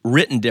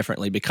written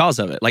differently because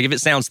of it. Like, if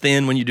it sounds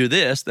thin when you do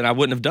this, then I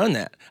wouldn't have done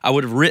that. I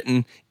would have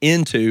written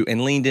into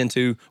and leaned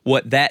into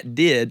what that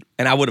did,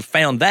 and I would have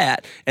found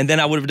that, and then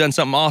I would have done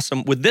something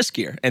awesome with this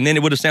gear, and then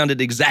it would have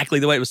sounded exactly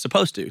the way it was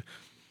supposed to.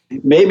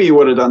 Maybe he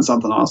would have done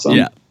something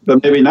awesome,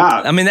 but maybe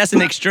not. I mean, that's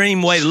an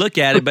extreme way to look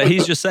at it, but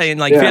he's just saying,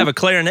 like, if you have a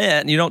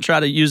clarinet and you don't try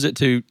to use it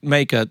to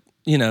make a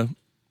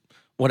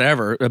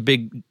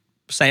big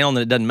sound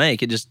that it doesn't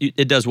make,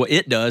 it does what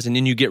it does, and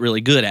then you get really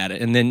good at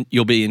it, and then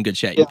you'll be in good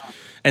shape.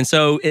 And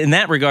so in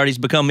that regard, he's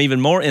become even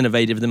more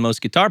innovative than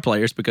most guitar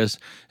players because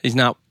he's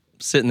not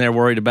sitting there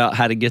worried about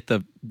how to get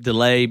the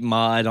delay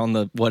mod on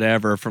the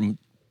whatever from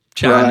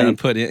China and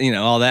put in,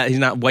 all that. He's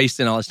not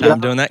wasting all his time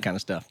doing that kind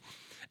of stuff.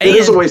 It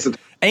is a waste of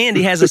time. And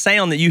he has a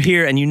sound that you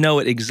hear and you know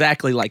it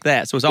exactly like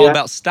that. So it's all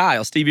about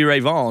style. Stevie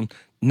Ray Vaughan,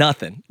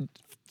 nothing.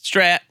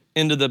 Strat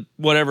into the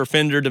whatever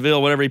Fender,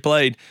 DeVille, whatever he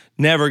played,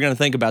 never going to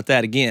think about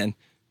that again.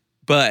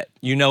 But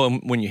you know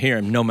him when you hear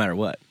him, no matter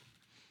what.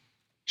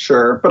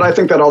 Sure, but I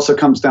think that also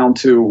comes down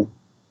to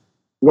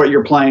what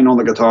you're playing on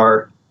the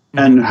guitar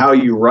and how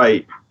you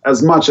write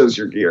as much as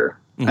your gear.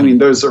 I mean,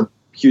 those are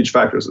huge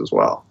factors as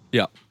well.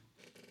 Yeah.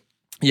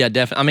 Yeah,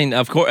 definitely. I mean,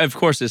 of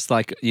course, it's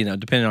like,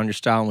 depending on your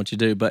style and what you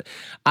do. But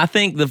I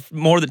think the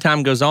more the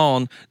time goes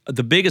on,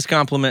 the biggest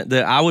compliment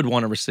that I would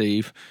want to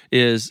receive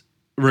is,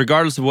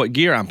 regardless of what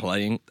gear I'm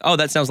playing, oh,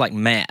 that sounds like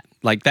Matt.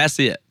 Like, that's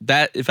it.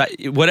 That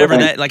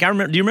like, I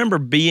remember. Do you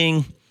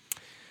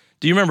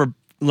remember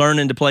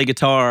learning to play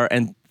guitar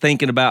and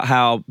thinking about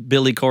how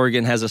Billy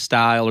Corgan has a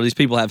style, or these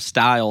people have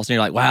styles, and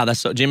you're like, wow, that's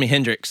so Jimi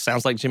Hendrix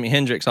sounds like Jimi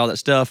Hendrix, all that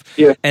stuff.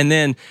 Yeah. And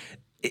then,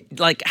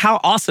 like,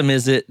 how awesome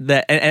is it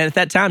that? And at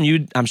that time,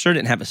 I'm sure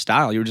didn't have a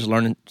style. You were just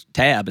learning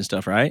tab and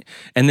stuff, right?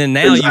 And then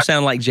now you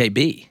sound like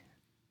JB.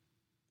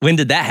 When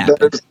did that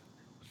happen?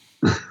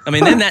 I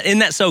mean, isn't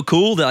that so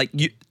cool that, like,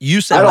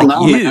 you sound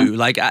like you, man.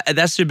 Like,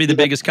 that should be the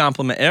biggest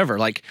compliment ever.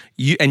 Like,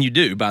 you, and you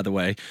do, by the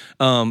way.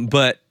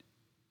 But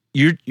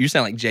you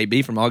sound like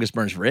JB from August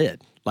Burns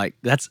Red. Like,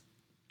 that's,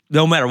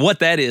 no matter what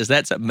that is,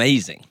 that's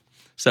amazing.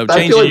 So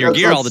changing your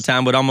gear all the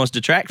time would almost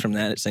detract from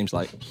that, it seems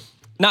like.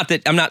 Not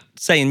that I'm not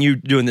saying you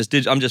doing this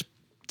digital. I'm just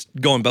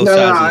going both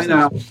sides. No,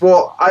 I know.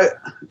 Well,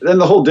 then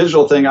the whole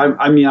digital thing.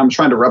 I mean, I'm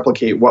trying to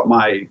replicate what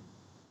my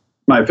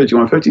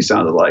 5150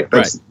 sounded like.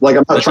 That's like,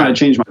 I'm not trying to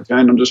change my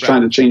tone. I'm just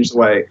trying to change the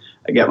way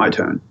I get my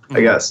tone,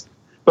 I guess.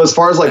 But as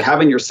far as like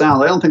having your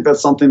sound, I don't think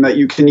that's something that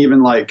you can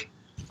even like.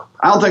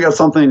 I don't think that's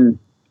something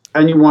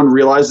anyone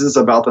realizes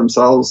about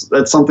themselves.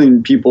 That's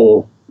something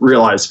people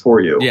realize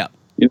for you. Yeah.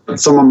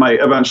 someone might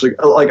eventually,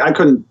 like, I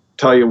couldn't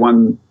tell you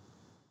when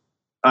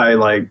I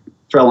like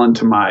fell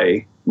into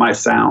my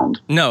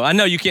sound. No, I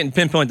know you can't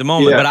pinpoint the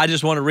moment, but I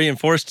just want to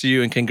reinforce to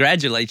you and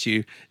congratulate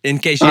you in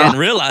case you hadn't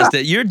realized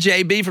that you're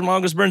JB from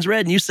August Burns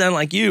Red and you sound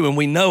like you, and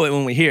we know it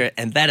when we hear it,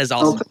 and that is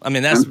awesome. I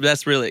mean,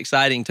 that's really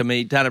exciting to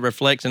me, kind of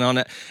reflecting on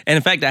it. And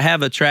in fact, I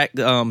have a track,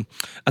 I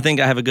think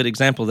I have a good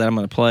example that I'm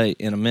going to play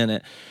in a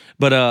minute,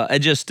 but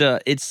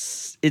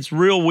it's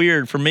real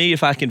weird for me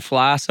if I can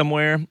fly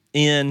somewhere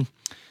in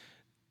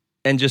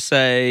and just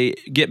say,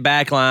 get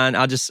backline,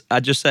 I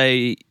just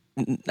say,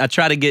 I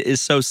try to get,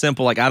 it's so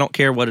simple. Like, I don't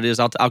care what it is.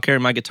 I'll carry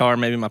my guitar,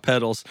 maybe my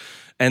pedals,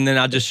 and then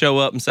I'll just show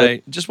up and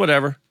say, just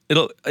whatever.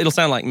 It'll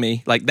sound like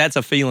me. Like, that's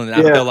a feeling that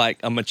I feel like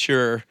a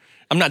mature.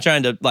 I'm not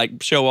trying to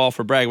like show off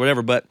or brag, or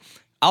whatever, but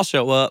I'll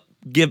show up,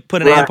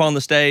 put an amp on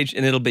the stage,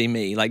 and it'll be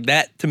me. Like,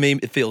 that to me,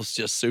 it feels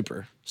just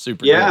super,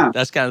 super good.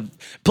 That's kind of,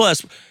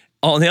 plus,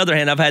 on the other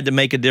hand, I've had to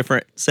make a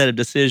different set of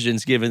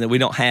decisions given that we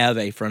don't have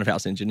a front of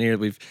house engineer.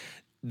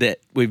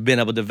 That we've been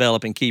able to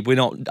develop and keep. We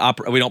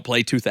don't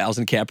play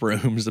 2,000 cap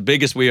rooms. The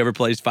biggest we ever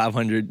played is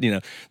 500.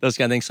 Those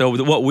kind of things.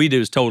 So what we do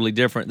is totally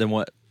different than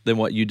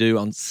what you do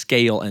on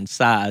scale and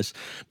size.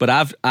 But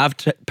I've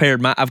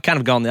kind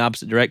of gone the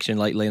opposite direction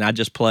lately, and I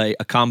just play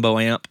a combo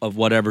amp of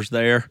whatever's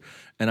there,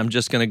 and I'm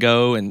just going to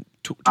go and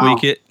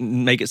tweak it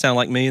and make it sound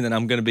like me, and then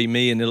I'm going to be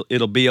me, and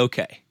it'll be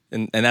okay.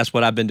 And that's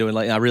what I've been doing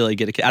lately. I really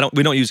get it.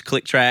 We don't use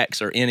click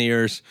tracks or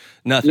in-ears,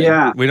 nothing.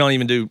 Yeah. We don't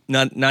even do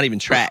not even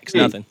tracks,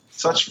 nothing.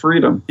 Such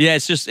freedom. Yeah,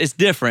 it's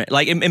different.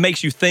 Like, it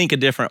makes you think a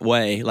different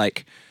way.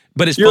 Like,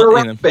 but it's you're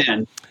a rock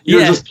band.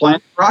 You're just playing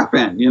a rock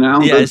band, Yeah,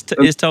 it's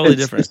totally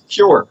different. It's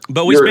pure.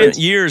 But we spent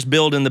years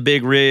building the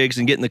big rigs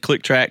and getting the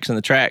click tracks and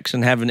the tracks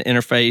and having the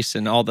interface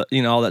and all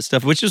all that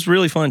stuff, which is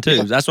really fun too.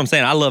 Yeah. That's what I'm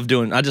saying.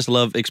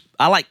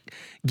 I like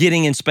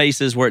getting in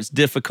spaces where it's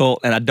difficult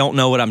and I don't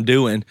know what I'm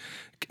doing.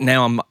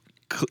 Now I'm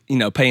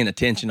paying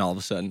attention all of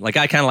a sudden. Like,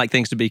 I kind of like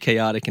things to be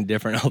chaotic and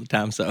different all the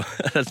time. So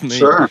that's me.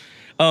 Sure.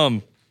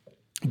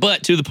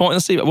 But to the point,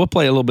 let's see, we'll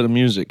play a little bit of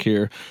music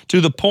here.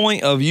 To the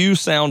point of you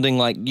sounding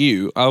like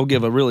you, I'll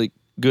give a really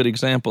good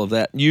example of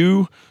that.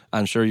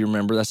 I'm sure you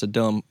remember, that's a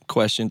dumb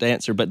question to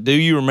answer, but do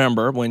you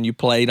remember when you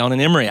played on an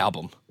Emery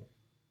album?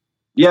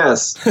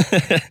 Yes.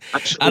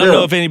 I don't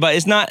know if anybody,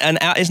 it's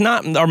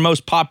not our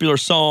most popular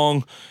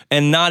song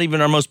and not even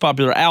our most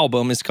popular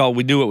album. It's called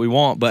We Do What We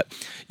Want, but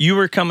you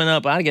were coming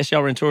up, I guess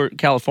y'all were in tour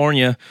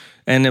California,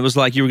 and it was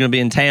like you were going to be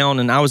in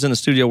town, and I was in the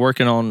studio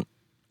working on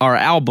our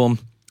album,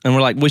 and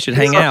we're like, we should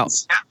hang out.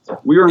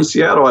 We were in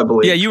Seattle, I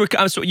believe. Yeah,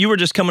 you were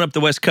just coming up the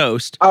West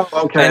Coast. Oh,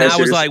 okay. And I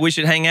was like, we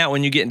should hang out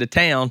when you get into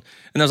town.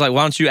 And I was like,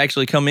 why don't you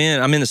actually come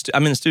in? I'm in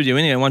the studio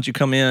anyway. Why don't you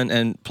come in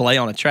and play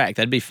on a track?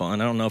 That'd be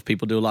fun. I don't know if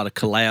people do a lot of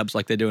collabs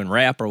like they do in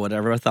rap or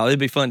whatever. I thought it'd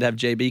be fun to have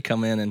JB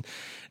come in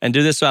and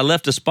do this. So I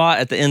left a spot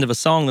at the end of a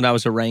song that I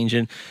was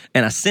arranging,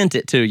 and I sent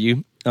it to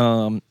you.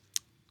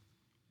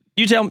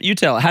 You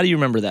tell. How do you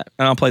remember that?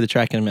 And I'll play the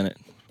track in a minute.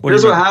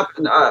 Here's what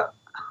happened.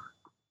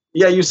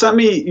 Yeah, you sent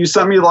me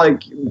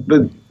like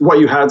what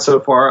you had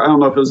so far. I don't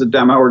know if it was a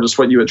demo or just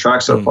what you had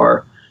tracked so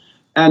far.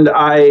 And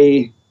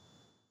I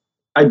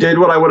did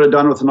what I would have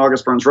done with an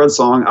August Burns Red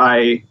song.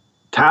 I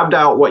tabbed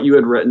out what you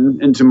had written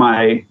into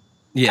my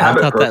I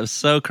thought that was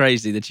so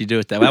crazy that you do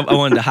it that way. I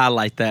wanted to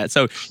highlight that.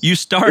 So you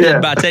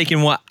started by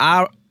taking what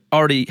I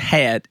already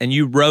had and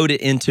you wrote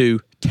it into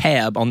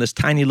Tab on this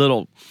tiny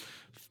little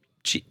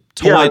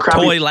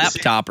toy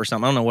laptop or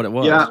something. I don't know what it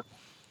was. Yeah.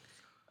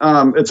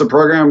 It's a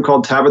program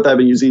called Tablet that I've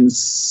been using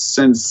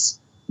since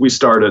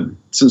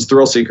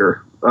Thrill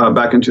Seeker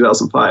back in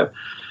 2005.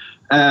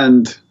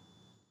 And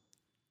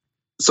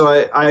so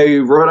I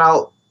wrote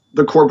out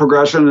the chord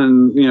progression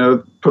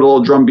and, put a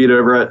little drum beat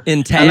over it.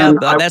 In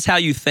Tab? That's how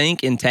you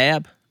think, in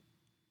Tab?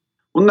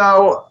 Well,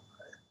 no,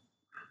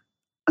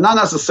 not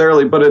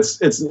necessarily, but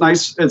it's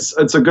nice.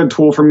 It's a good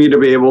tool for me to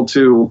be able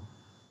to,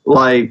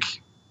 like,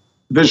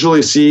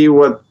 visually see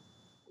what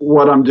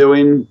I'm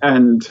doing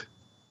and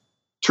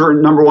to,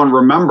 number one,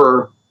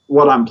 remember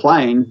what I'm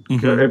playing.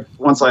 Mm-hmm.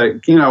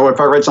 If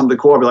I write something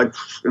cool, I'll be like,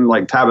 and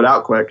like tab it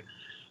out quick.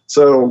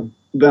 So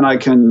then I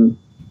can,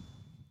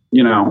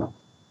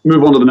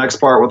 move on to the next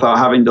part without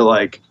having to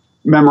like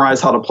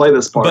memorize how to play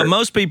this part. But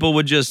most people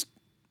would just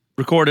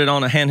record it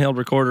on a handheld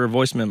recorder or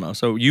voice memo.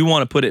 So you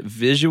want to put it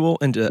visual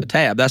into a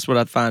Tab. That's what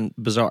I find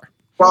bizarre.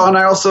 Well, and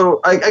I also,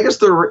 I guess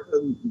the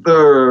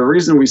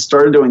reason we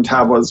started doing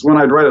Tab was when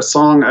I'd write a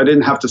song, I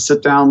didn't have to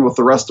sit down with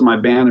the rest of my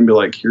band and be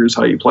like, here's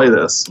how you play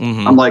this.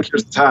 Mm-hmm. I'm like,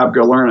 here's the Tab,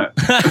 go learn it.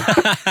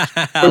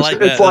 I like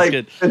that.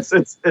 It's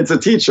like, it's a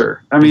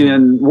teacher. I mean,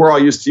 and we're all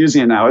used to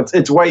using it now.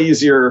 It's way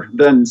easier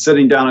than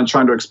sitting down and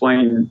trying to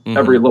explain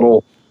every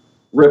little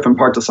riff and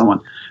part to someone.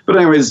 But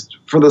anyways,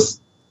 for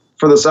this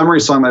Emery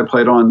song that I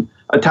played on,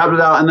 I tabbed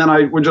it out and then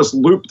I would just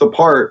loop the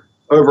part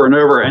over and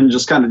over and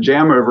just kind of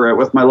jam over it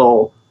with my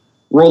little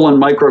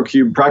Roland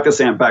Microcube practice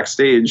amp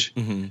backstage.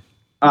 Mm-hmm.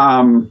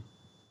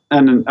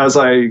 And as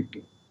I,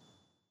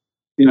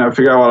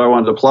 figure out what I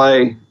wanted to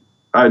play,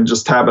 I'd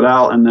just tab it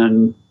out and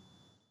then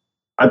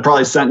I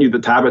probably sent you the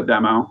Tabit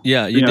demo.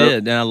 Yeah, you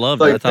did, and I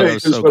loved it. I thought it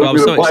was so cool. I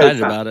was so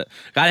excited about it.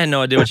 I had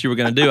no idea what you were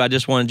going to do. I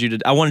just wanted you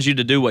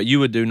to do what you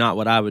would do, not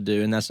what I would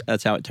do, and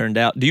that's how it turned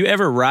out. Do you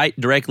ever write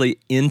directly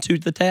into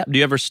the tab? Do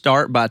you ever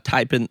start by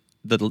typing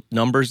the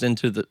numbers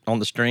on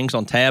the strings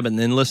on tab and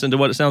then listen to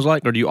what it sounds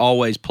like, or do you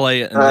always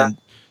play it and then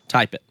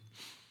type it?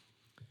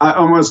 I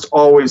almost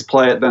always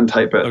play it then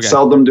type it. Okay.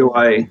 Seldom do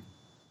I.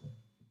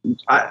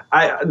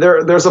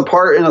 There's a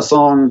part in a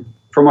song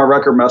from our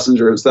record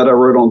Messengers that I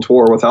wrote on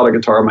tour without a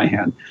guitar in my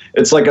hand.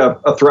 It's like a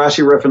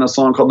thrashy riff in a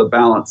song called The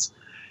Balance.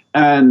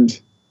 And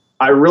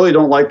I really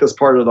don't like this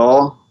part at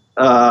all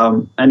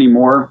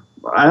anymore.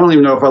 I don't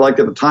even know if I liked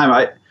it at the time.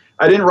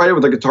 I didn't write it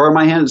with a guitar in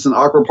my hand. It's an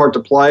awkward part to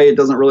play. It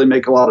doesn't really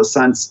make a lot of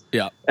sense.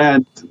 Yeah.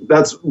 And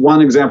that's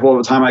one example of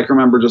a time I can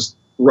remember just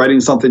writing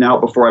something out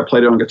before I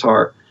played it on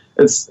guitar.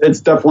 It's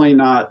definitely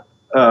not,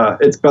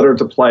 it's better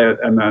to play it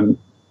and then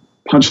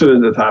punch it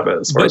into tab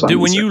it. But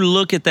when you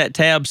look at that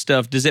tab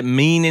stuff, does it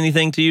mean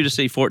anything to you to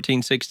see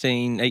 14,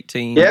 16,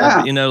 18?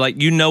 Yeah.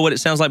 You know what it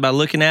sounds like by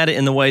looking at it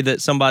in the way that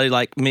somebody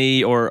like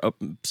me or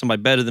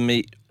somebody better than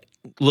me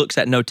looks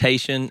at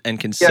notation and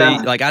can see.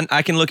 Like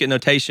I can look at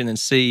notation and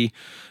see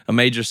a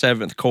major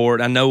seventh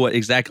chord. I know what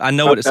it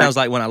sounds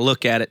like when I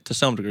look at it to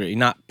some degree,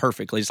 not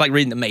perfectly. It's like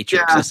reading the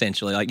Matrix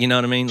essentially. Like, you know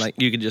what I mean? Like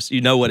you could just,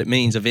 what it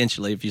means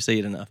eventually if you see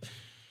it enough.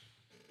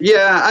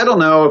 Yeah, I don't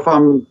know if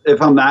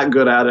I'm that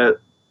good at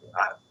it.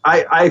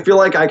 I feel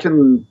like I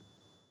can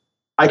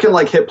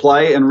like hit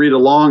play and read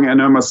along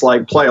and almost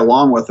like play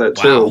along with it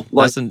too.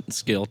 Wow, that's a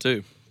skill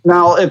too.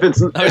 Now,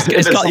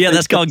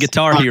 that's called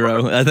Guitar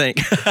Hero, I think.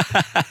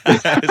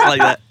 It's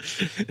like that.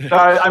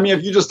 I mean,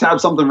 if you just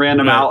tab something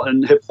random out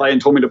and hit play and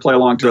told me to play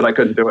along to it, I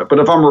couldn't do it. But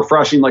if I'm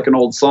refreshing like an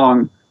old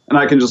song and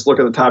I can just look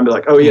at the tab and be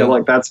like, oh yeah,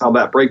 like that's how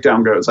that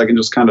breakdown goes. I can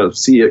just kind of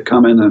see it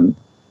coming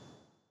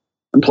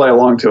and play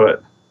along to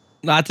it.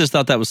 I just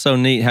thought that was so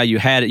neat how you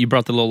had it. You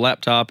brought the little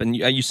laptop and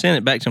you sent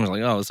it back to him. I was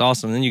like, oh, it's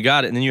awesome. And then you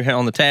got it, and then you're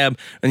on the tab,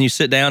 and you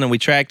sit down, and we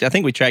tracked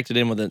it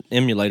in with an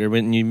emulator. We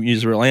didn't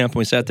use a real amp, and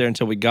we sat there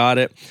until we got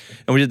it,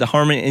 and we did the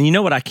harmony. And you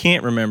know what I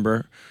can't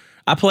remember?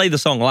 I played the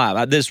song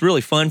live. It's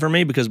really fun for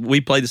me because we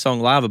played the song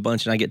live a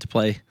bunch, and I get to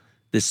play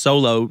this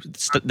solo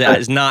that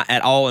is not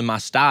at all in my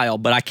style,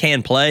 but I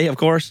can play, of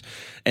course.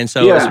 And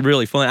so it's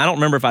really fun. I don't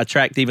remember if I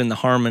tracked even the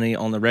harmony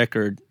on the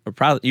record, or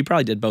you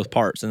probably did both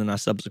parts, and then I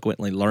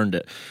subsequently learned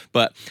it.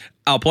 But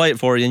I'll play it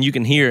for you, and you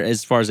can hear,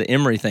 as far as the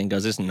Emery thing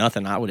goes, it's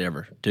nothing I would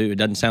ever do. It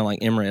doesn't sound like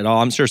Emery at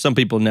all. I'm sure some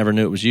people never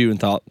knew it was you and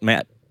thought,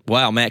 Matt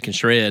can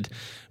shred,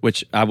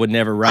 which I would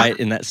never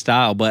write in that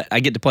style, but I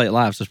get to play it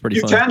live, so it's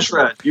pretty fun.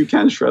 You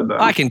can shred, though.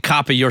 I can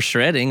copy your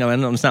shredding. I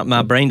mean, it's not,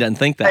 my brain doesn't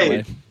think that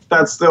way.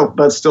 That's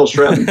still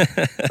shredding.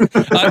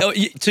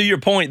 To your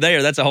point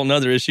there, that's a whole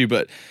nother issue,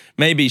 but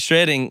maybe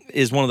shredding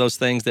is one of those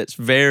things that's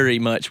very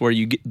much where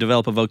you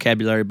develop a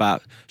vocabulary by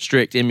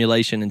strict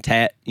emulation and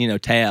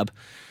tab.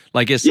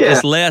 Like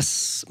it's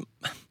less,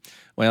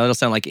 well, it'll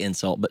sound like an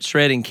insult, but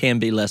shredding can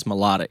be less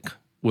melodic.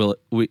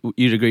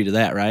 You'd agree to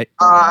that, right?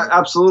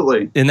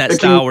 Absolutely. In that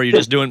style where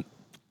you're just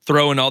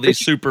throwing all these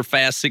super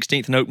fast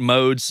 16th note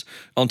modes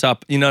on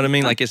top, you know what I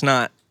mean? Like it's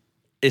not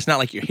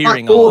like you're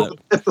hearing all that.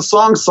 If the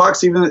song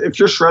sucks, even if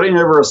you're shredding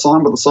over a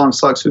song, but the song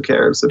sucks, who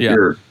cares?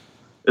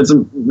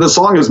 The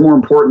song is more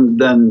important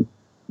than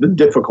the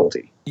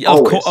difficulty.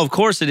 Of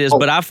course it is,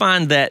 but I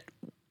find that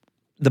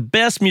the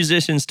best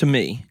musicians to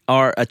me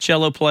are a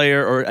cello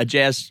player or a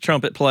jazz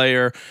trumpet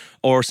player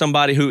or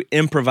somebody who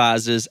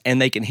improvises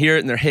and they can hear it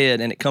in their head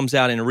and it comes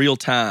out in real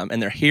time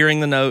and they're hearing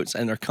the notes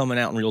and they're coming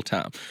out in real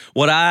time.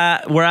 Where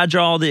I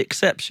draw the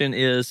exception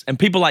is, and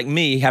people like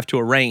me have to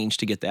arrange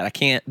to get that. I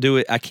can't do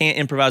it. I can't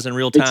improvise in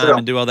real time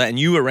and do all that. And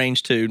you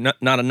arrange too.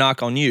 Not a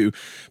knock on you,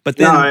 but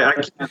then I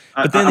can't.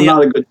 I'm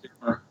not a good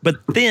drummer. But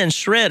then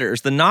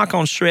shredders, the knock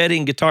on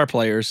shredding guitar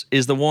players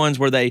is the ones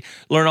where they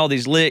learn all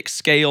these licks,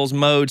 scales,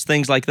 modes,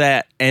 things like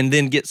that, and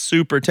then get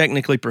super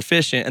technically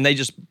proficient, and they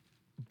just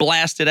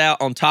blast it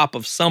out on top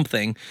of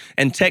something,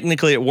 and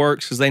technically it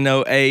works because they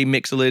know a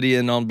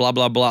mixolydian on blah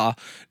blah blah,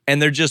 and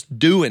they're just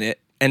doing it,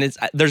 and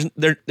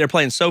they're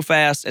playing so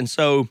fast and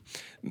so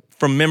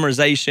from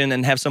memorization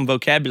and have some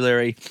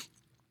vocabulary,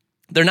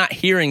 they're not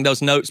hearing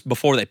those notes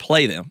before they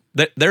play them.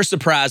 They're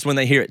surprised when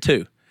they hear it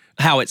too,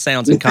 how it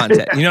sounds in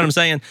context. You know what I'm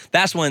saying?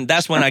 That's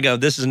when I go,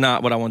 this is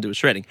not what I want to do with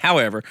shredding.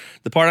 However,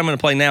 the part I'm going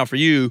to play now for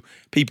you,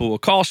 people will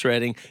call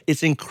shredding,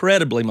 it's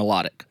incredibly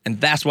melodic.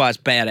 And that's why it's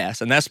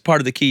badass. And that's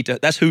part of the key to,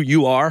 that's who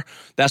you are.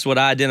 That's what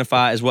I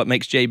identify as what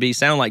makes JB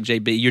sound like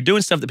JB. You're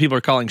doing stuff that people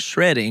are calling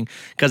shredding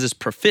because it's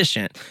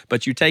proficient,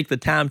 but you take the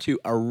time to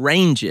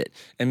arrange it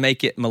and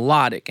make it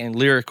melodic and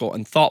lyrical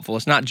and thoughtful.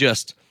 It's not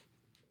just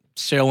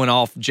showing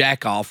off,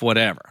 jack off,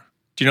 whatever.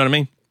 Do you know what I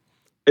mean?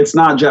 It's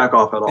not jack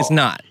off at all. It's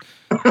not.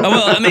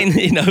 Well, I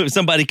mean,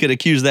 somebody could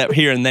accuse that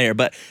here and there,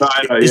 but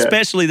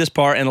especially this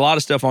part and a lot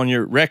of stuff on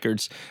your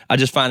records, I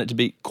just find it to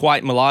be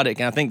quite melodic,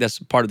 and I think that's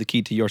part of the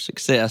key to your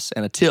success.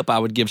 And a tip I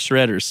would give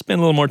shredders, spend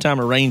a little more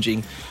time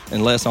arranging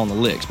and less on the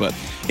licks. But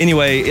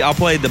anyway, I'll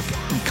play the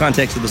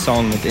context of the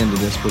song at the end of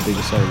this will be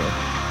the solo.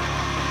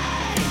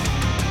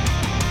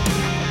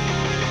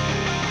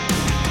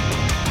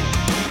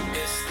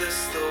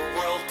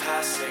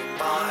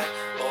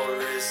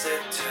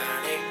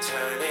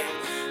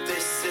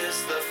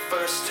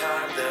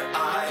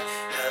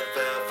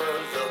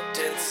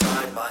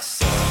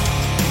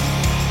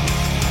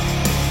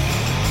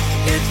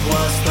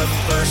 was the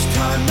first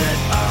time that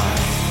I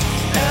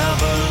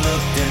ever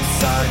looked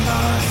inside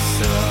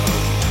myself.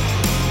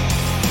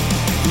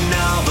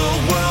 Now the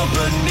world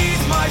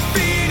beneath my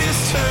feet is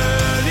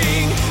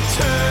turning,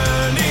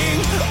 turning.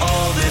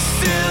 All this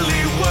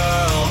silly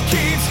world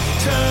keeps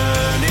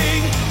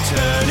turning,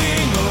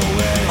 turning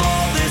away.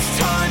 All this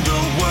time the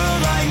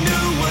world I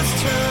knew was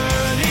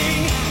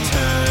turning,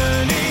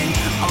 turning.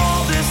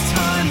 All this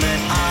time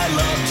that I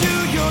loved you,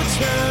 you're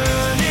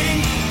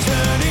turning,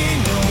 turning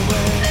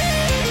away.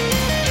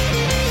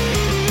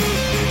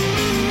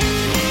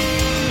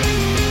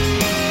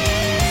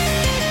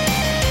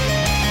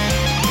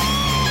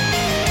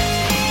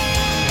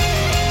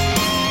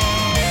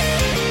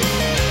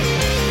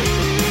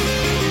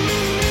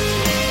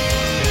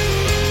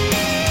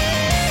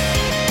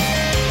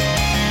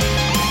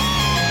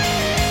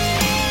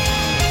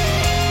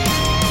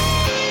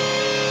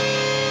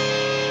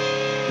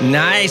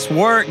 Nice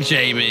work,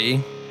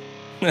 JB.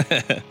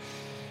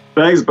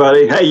 Thanks,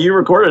 buddy. Hey, you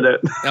recorded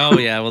it. Oh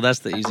yeah, well that's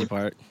the easy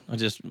part.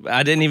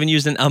 I didn't even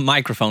use a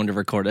microphone to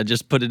record. I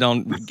just put it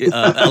on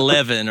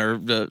 11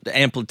 or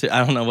amplitude.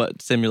 I don't know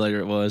what simulator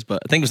it was,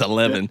 but I think it was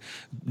 11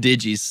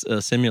 Digi's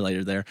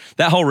simulator there.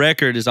 That whole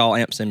record is all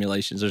amp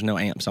simulations. There's no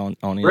amps on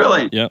it.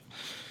 Really? Yep.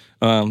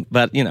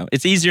 But you know,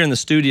 it's easier in the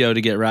studio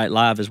to get right.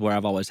 Live is where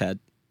I've always had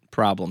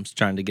problems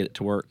trying to get it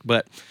to work.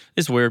 But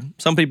it's weird.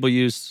 Some people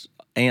use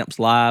amps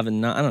live,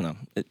 and I don't know.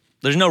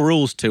 There's no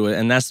rules to it,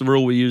 and that's the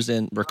rule we use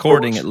in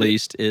recording. At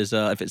least is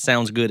if it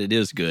sounds good, it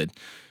is good.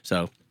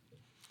 So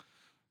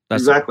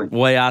that's exactly the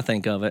way I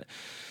think of it.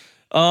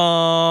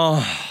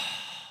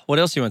 What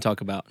else do you want to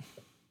talk about?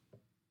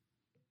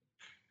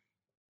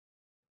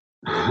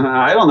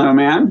 I don't know,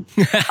 man.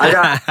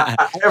 I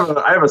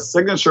have a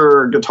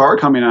signature guitar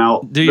coming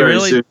out. Do you very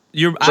really? soon.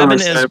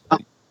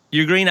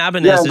 Your green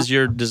Ibanez is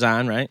your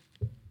design, right?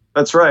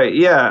 That's right.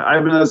 Yeah,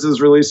 Ibanez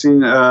is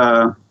releasing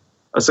a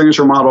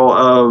signature model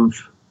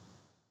of,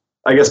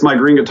 I guess, my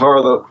green guitar,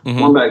 the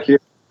one back here.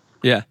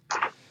 Yeah.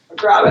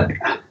 Grab it.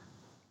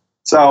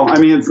 So, I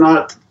mean, it's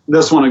not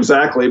this one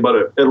exactly,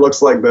 but it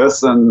looks like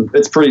this, and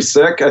it's pretty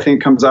sick. I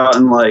think it comes out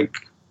in like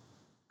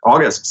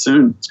August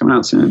soon. It's coming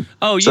out soon.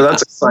 Oh, yeah. So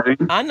that's exciting.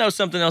 I know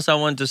something else I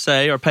wanted to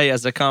say or pay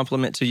as a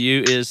compliment to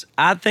you is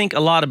I think a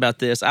lot about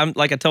this. I'm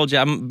like I told you,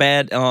 I'm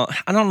bad. I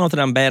don't know that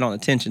I'm bad on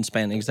attention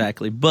span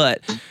exactly,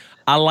 but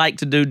I like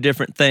to do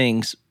different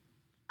things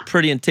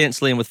pretty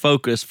intensely and with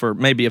focus for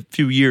maybe a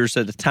few years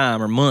at a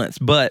time or months,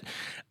 but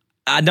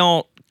I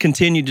don't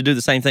continue to do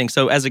the same thing.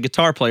 So as a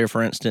guitar player,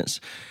 for instance,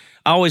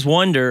 I always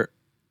wonder,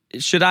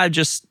 should I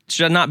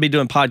not be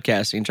doing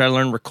podcasting and try to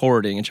learn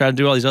recording and try to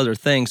do all these other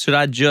things? Should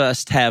I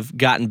just have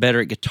gotten better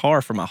at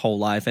guitar for my whole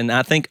life? And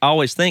I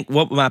always think,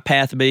 what would my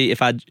path be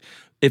if I,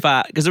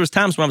 because there was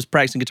times when I was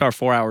practicing guitar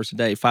 4 hours a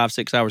day,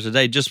 5-6 hours a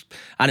day. I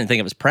didn't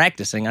think it was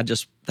practicing.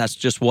 That's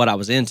just what I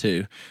was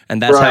into,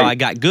 and that's how I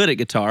got good at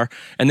guitar.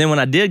 And then when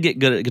I did get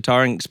good at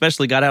guitar, and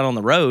especially got out on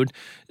the road,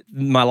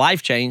 my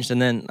life changed,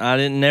 and then I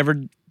didn't never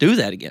do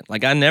that again.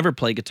 Like I never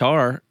play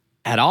guitar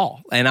at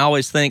all, and I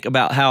always think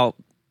about how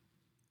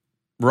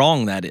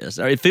wrong that is.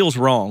 It feels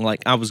wrong.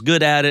 Like I was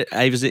good at it.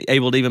 I was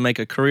able to even make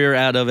a career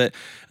out of it,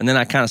 and then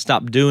I kind of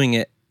stopped doing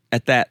it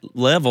at that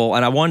level.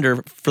 And I wonder,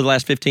 for the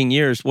last 15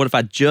 years, what if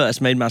I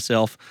just made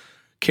myself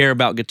care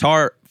about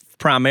guitar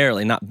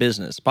primarily, not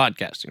business,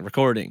 podcasting,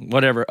 recording,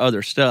 whatever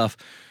other stuff?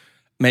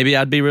 Maybe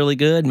I'd be really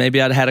good.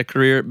 Maybe I'd had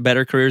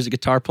better career as a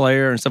guitar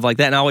player and stuff like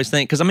that. And I always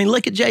think, because I mean,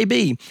 look at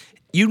JB.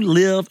 You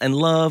live and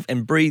love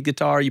and breathe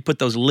guitar. You put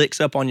those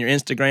licks up on your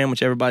Instagram,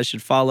 which everybody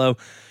should follow.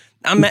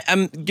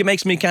 It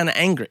makes me kind of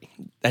angry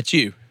at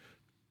you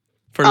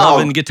for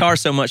loving guitar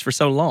so much for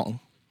so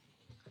long.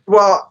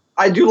 Well,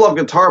 I do love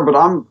guitar, but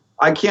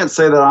I can't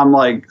say that I'm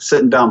like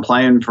sitting down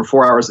playing for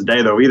 4 hours a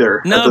day though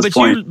either. No,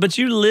 but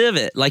you live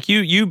it. Like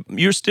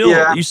you're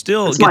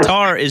still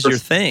guitar is your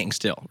thing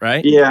still,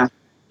 right? Yeah.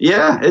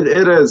 Yeah,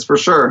 it is for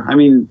sure. I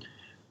mean,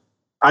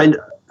 I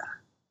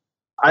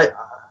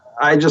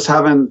just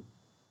haven't,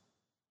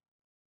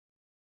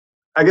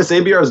 I guess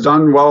ABR has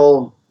done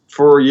well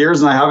for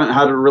years, and I haven't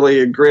had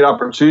a great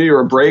opportunity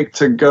or a break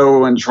to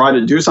go and try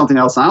to do something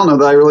else. I don't know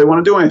that I really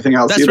want to do anything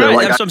else That's either. Right.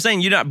 Like, That's what I'm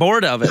saying. You're not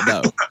bored of it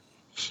though.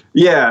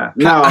 Yeah,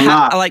 no, I'm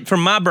not. Like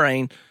from my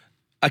brain,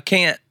 I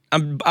can't.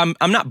 I'm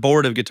not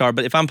bored of guitar,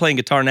 but if I'm playing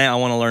guitar now, I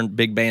want to learn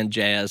big band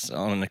jazz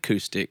on an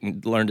acoustic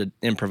and learn to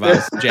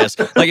improvise jazz.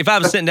 Like if I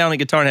was sitting down on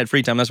guitar and had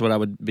free time, that's what I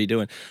would be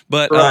doing.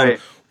 But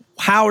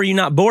how are you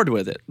not bored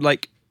with it?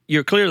 Like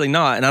you're clearly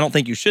not, and I don't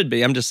think you should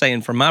be. I'm just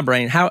saying from my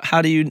brain,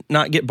 how do you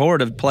not get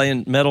bored of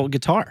playing metal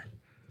guitar?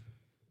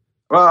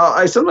 Well,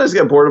 I sometimes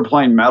get bored of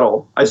playing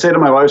metal. I say to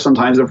my wife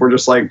sometimes if we're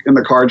just like in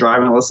the car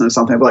driving and listening to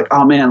something, I'll be like,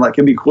 oh man, like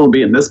it'd be cool to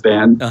be in this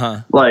band,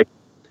 like,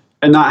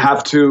 and not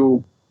have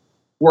to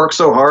work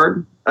so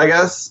hard, I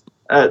guess,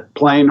 at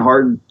playing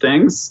hard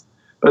things.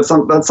 That's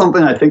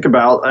something I think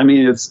about. I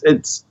mean,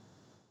 it's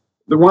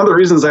one of the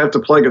reasons I have to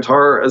play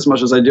guitar as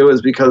much as I do is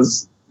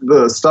because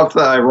the stuff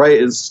that I write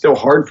is still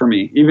hard for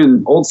me,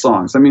 even old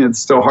songs. I mean, it's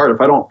still hard.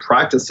 If I don't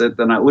practice it,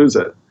 then I lose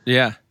it.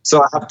 Yeah.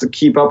 So I have to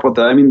keep up with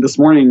that. I mean, this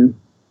morning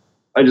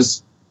I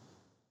just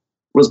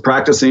was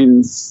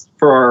practicing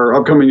for our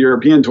upcoming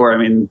European tour. I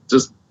mean,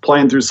 just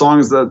playing through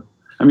songs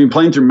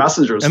playing through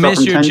Messengers. I mean,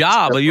 it's your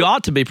job, but you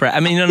ought to be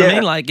practicing. You know what I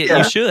mean? Like,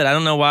 you should. I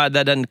don't know why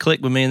that doesn't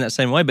click with me in that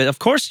same way, but of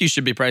course you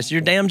should be practicing.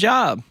 Your damn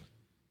job.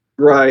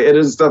 Right. It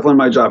is definitely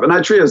my job. And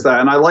I treat it as that.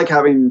 And I like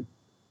having,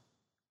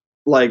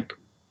 like,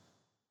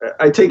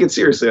 I take it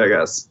seriously, I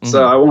guess. Mm-hmm.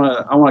 So I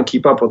want to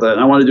keep up with it. And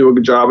I want to do a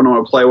good job, and I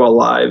want to play well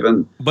live.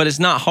 But it's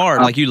not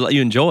hard. Like, you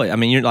enjoy it. I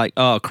mean, you're like,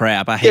 oh,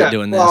 crap, I hate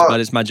doing this, but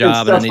it's my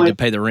job, and I need to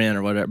pay the rent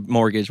or whatever,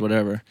 mortgage,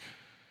 whatever.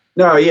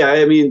 No, yeah.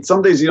 I mean,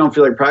 some days you don't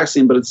feel like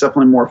practicing, but it's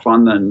definitely more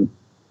fun than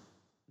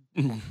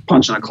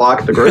punching a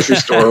clock at the grocery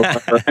store.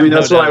 I mean,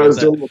 that's what I was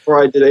doing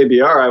before I did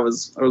ABR. I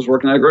was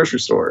working at a grocery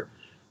store.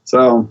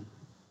 So,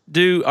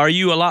 are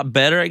you a lot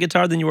better at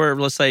guitar than you were,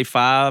 let's say,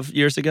 5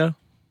 years ago,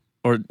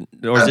 or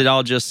does it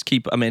all just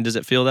keep? I mean, does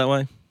it feel that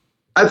way?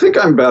 I think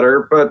I'm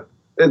better, but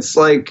it's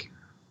like.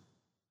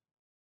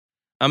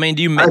 I mean,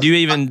 do you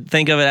even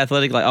think of it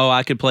athletic? Like, oh,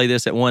 I could play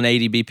this at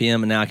 180 BPM,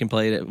 and now I can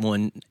play it at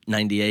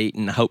 198,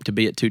 and hope to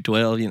be at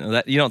 212. You know,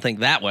 that you don't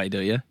think that way,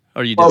 do you?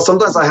 Or you do? Well,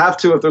 sometimes I have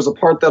to if there's a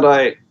part that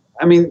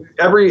I mean,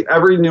 every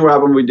new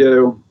album we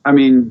do, I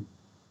mean,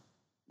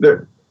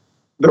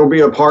 there'll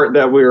be a part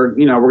that we're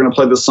going to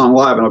play this song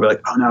live, and I'll be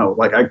like, oh no,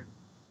 like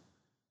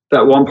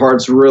that one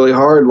part's really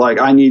hard. Like,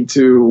 I need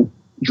to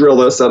drill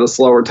this at a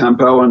slower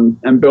tempo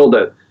and build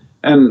it.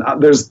 And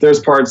there's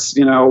parts,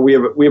 we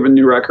have a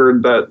new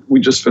record that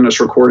we just finished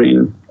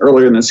recording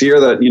earlier in this year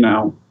that,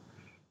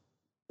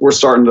 we're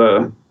starting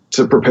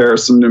to prepare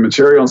some new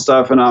material and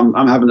stuff. And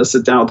I'm having to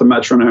sit down with the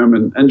metronome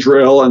and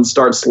drill and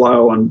start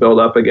slow and build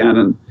up again.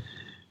 And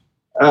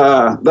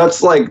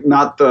that's like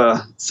not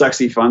the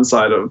sexy fun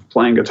side of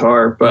playing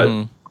guitar,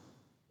 but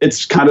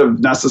it's kind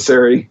of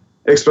necessary,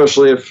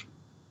 especially if,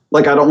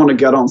 like, I don't want to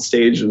get on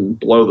stage and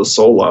blow the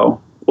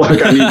solo.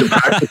 Like, I need to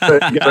practice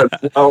it and get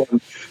it slow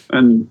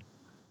and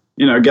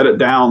get it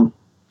down.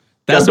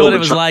 That's what it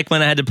was like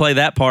when I had to play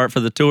that part for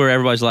the tour.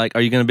 Everybody's like,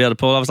 are you going to be able to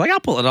pull it? I was like, I'll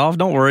pull it off.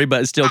 Don't worry.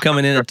 But it's still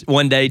coming in at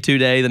 1 day, 2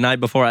 day. The night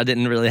before, I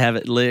didn't really have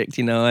it licked.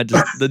 I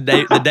just, the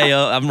day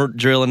of, I'm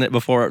drilling it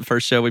before our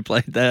first show we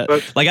played that.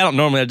 Like, I don't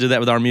normally do that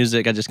with our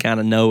music. I just kind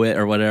of know it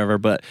or whatever.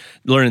 But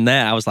learning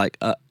that, I was like,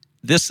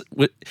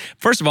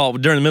 first of all,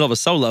 during the middle of a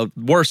solo,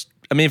 worst.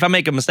 I mean, if I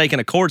make a mistake in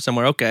a chord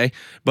somewhere, okay.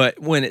 But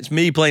when it's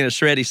me playing a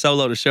shreddy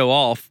solo to show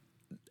off,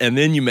 and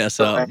then you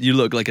mess up, you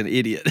look like an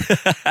idiot.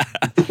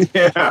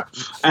 Yeah,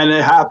 and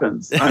it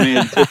happens. I mean,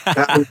 it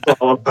happens to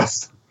all of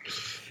us.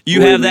 You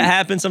have that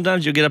happen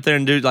sometimes? You'll get up there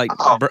and do like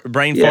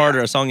brain fart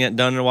or a song you haven't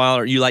done in a while,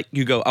 or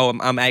you go, oh,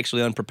 I'm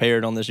actually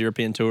unprepared on this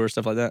European tour,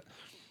 stuff like that?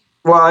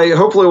 Well, I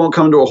hopefully won't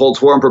come to a whole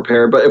tour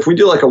unprepared, but if we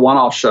do like a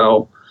one-off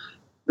show,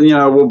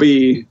 we'll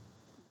be,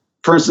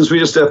 for instance, we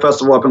just did a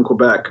festival up in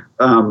Quebec.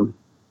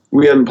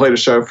 We hadn't played a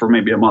show for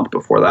maybe a month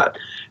before that.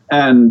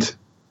 And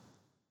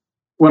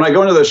when I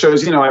go into those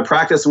shows, I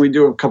practice and we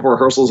do a couple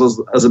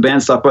rehearsals as a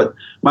band stuff. But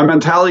my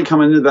mentality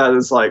coming into that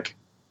is like,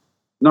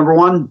 number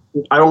one,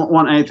 I don't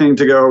want anything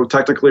to go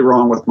technically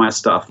wrong with my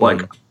stuff.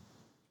 Like,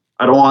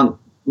 I don't want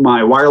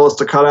my wireless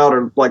to cut out,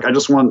 or like, I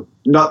just want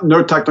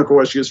no technical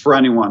issues for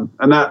anyone.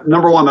 And that,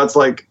 number one, that's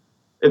like,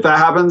 if that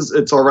happens,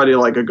 it's already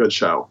like a good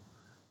show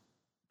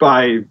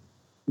by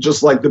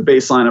just like the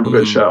baseline of a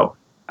good show.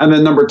 And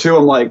then number two,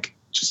 I'm like,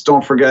 just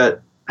don't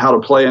forget how to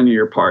play any of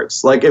your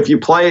parts. Like, if you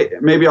play,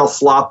 maybe I'll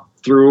slop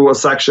through a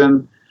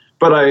section,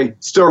 but I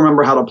still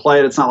remember how to play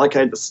it. It's not like I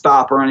had to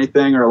stop or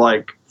anything, or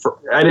like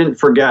I didn't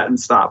forget and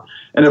stop.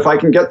 And if I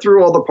can get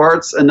through all the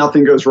parts and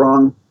nothing goes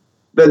wrong,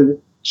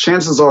 then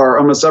chances are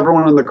almost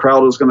everyone in the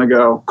crowd is going to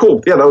go,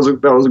 cool, yeah, that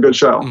was a good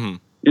show.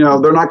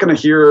 They're not going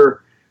to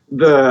hear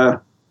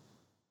the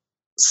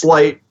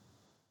slight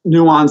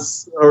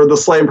nuance or the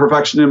slight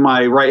imperfection in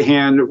my right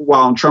hand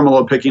while I'm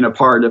tremolo picking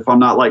apart if I'm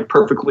not like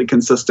perfectly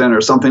consistent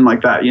or something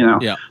like that.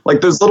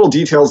 Like those little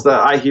details that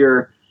I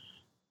hear,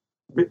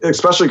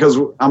 especially because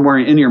I'm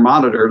wearing in-ear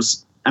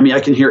monitors. I mean, I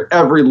can hear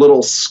every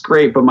little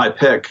scrape of my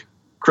pick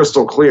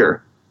crystal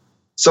clear.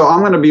 So I'm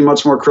going to be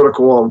much more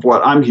critical of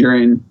what I'm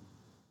hearing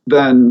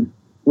than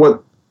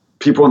what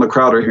people in the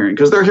crowd are hearing,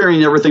 because they're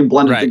hearing everything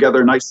blended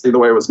together nicely the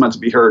way it was meant to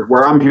be heard,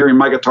 where I'm hearing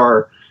my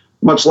guitar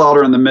much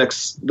louder in the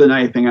mix than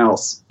anything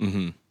else.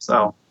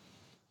 So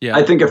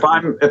I think if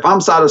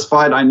I'm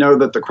satisfied, I know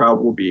that the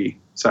crowd will be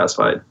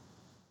satisfied.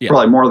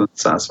 Probably more than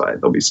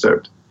satisfied. They'll be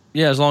stoked.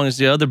 Yeah, as long as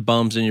the other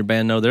bums in your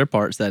band know their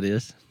parts, that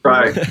is.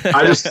 Right.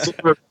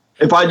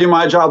 If I do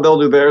my job, they'll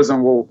do theirs,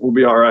 and we'll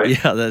be all right.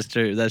 Yeah, that's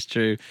true. That's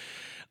true.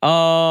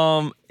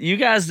 You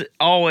guys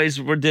always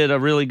did a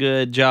really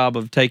good job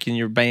of taking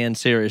your band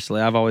seriously.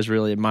 I've always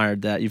really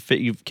admired that.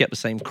 You've kept the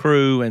same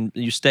crew, and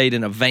you stayed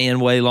in a van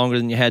way longer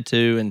than you had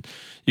to, and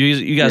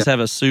you guys have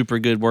a super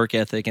good work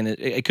ethic, and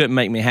it couldn't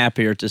make me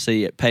happier to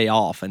see it pay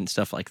off and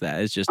stuff like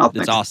that. It's just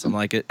it's awesome.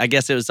 Like I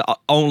guess it was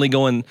only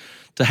going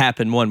to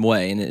happen one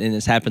way, and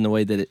it's happened the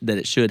way that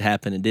it should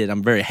happen and did.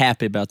 I'm very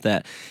happy about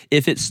that.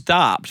 If it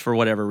stopped for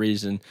whatever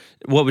reason,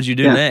 what would you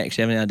do next?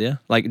 You have any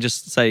idea? Like,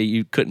 just say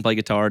you couldn't play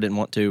guitar, didn't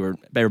want to, or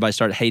everybody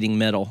started hating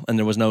metal and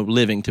there was no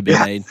living to be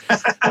made,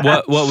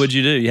 what would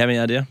you do? You have any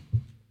idea?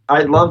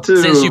 I'd love to.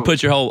 Since you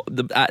put your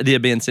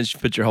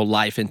whole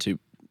life into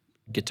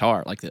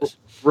guitar like this.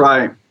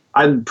 Right.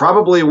 I'd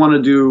probably want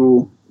to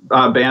do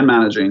band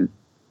managing.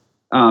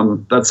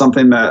 That's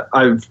something that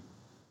I've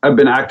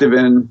been active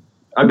in.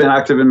 I've been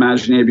active in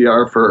managing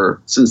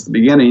ABR since the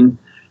beginning,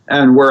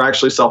 and we're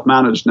actually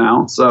self-managed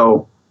now.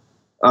 So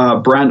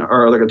Brent,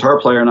 or the guitar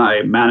player, and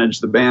I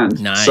manage the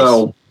band. Nice.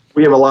 So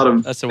we have a lot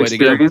of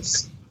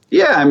experience.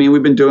 Yeah, I mean,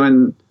 we've been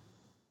doing.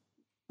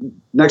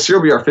 Next year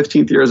will be our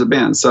 15th year as a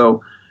band.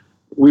 So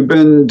we've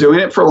been doing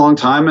it for a long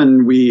time,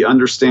 and we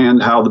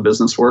understand how the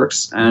business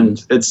works.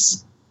 And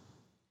it's,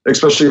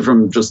 especially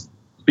from just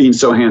being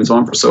so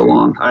hands-on for so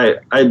long,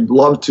 I'd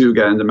love to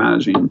get into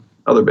managing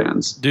other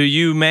bands. Do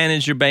you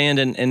manage your band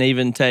and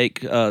even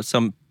take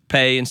some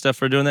pay and stuff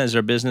for doing that? Is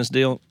there a business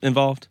deal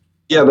involved?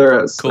 Yeah,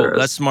 there is. Cool. There is.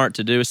 That's smart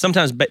to do.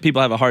 Sometimes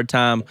people have a hard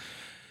time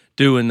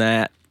doing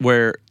that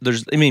where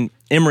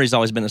Emery's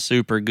always been a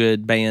super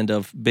good band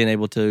of being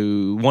able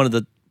to, one of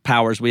the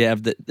powers we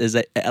have that is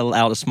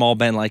allowed a small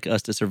band like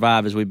us to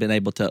survive is we've been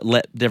able to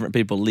let different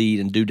people lead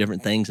and do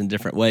different things in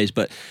different ways.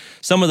 But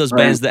some of those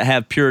bands that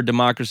have pure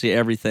democracy,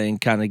 everything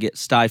kind of get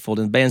stifled,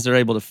 and bands that are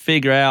able to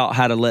figure out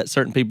how to let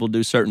certain people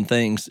do certain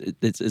things,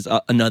 it's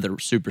another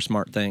super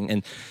smart thing.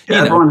 And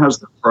everyone has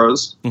their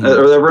pros, or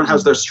everyone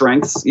has their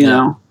strengths, you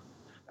know.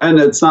 And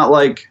it's not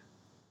like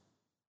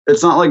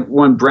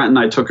when Brent and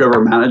I took over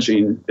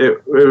managing,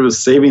 it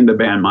was saving the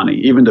band money,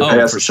 even to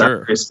pay us a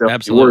salary. Still,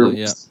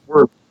 absolutely,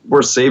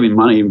 we're saving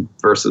money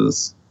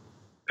versus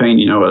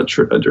paying, a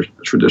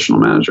traditional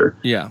manager.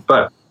 Yeah.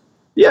 But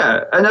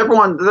yeah, and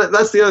everyone,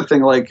 that's the other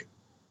thing. Like,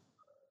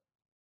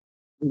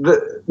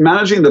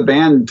 managing the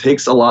band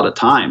takes a lot of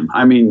time.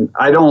 I mean,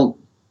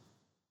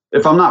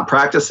 if I'm not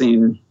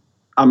practicing,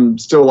 I'm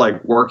still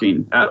like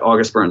working at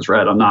August Burns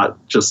Red. I'm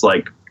not just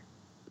like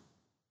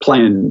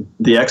playing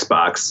the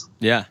Xbox.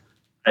 Yeah.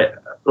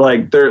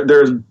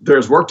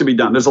 There's work to be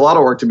done. There's a lot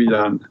of work to be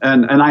done.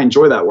 And I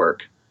enjoy that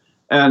work.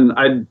 And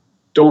I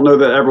don't know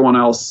that everyone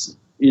else,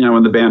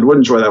 in the band would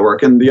enjoy that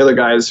work. And the other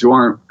guys who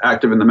aren't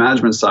active in the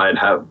management side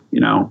have,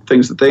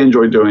 things that they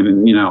enjoy doing.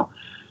 And,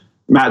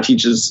 Matt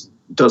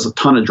does a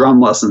ton of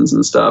drum lessons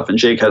and stuff. And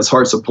Jake has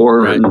heart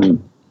support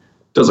and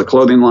does a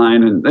clothing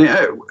line. And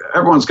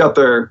everyone's got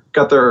their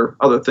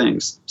other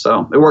things.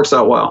 So it works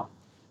out well.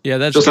 Yeah,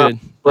 that's just good.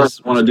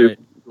 Want to do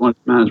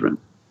management.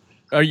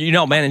 Or you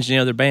don't manage any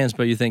other bands,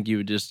 but you think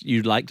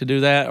you'd like to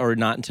do that, or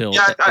not until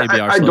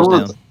ABR I slows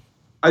don't. down?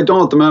 I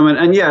don't at the moment,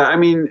 and I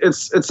mean,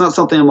 it's not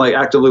something I'm like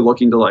actively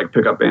looking to like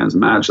pick up bands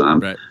and manage them.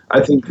 Right. I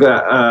think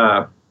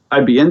that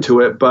I'd be into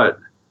it, but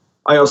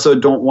I also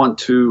don't want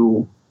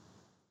to.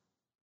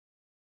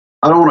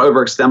 I don't want to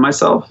overextend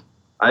myself.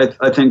 I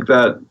think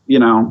that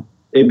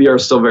ABR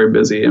is still very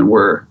busy, and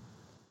we're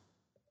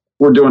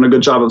doing a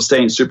good job of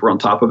staying super on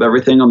top of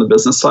everything on the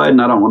business side,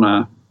 and I don't want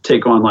to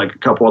take on like a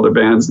couple other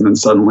bands and then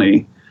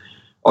suddenly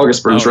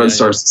August Burns Red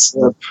starts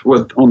to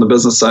slip on the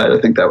business side. I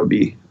think that would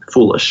be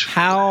foolish.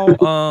 How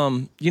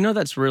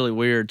that's really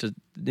weird to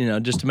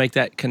just to make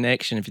that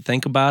connection. If you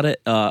think about it,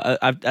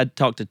 I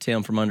talked to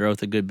Tim from Under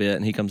Oath a good bit,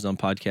 and he comes on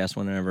podcast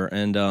whenever,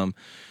 and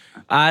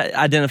I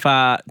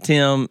identify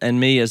Tim and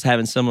me as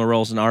having similar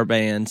roles in our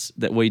bands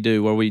that we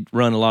do, where we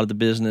run a lot of the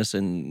business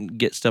and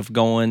get stuff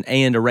going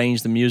and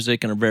arrange the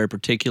music and are very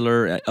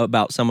particular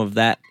about some of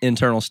that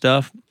internal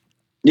stuff.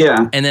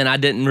 Yeah. And then I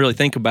didn't really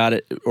think about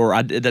it, or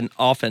it didn't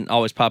often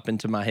always pop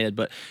into my head,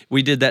 but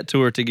we did that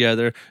tour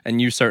together,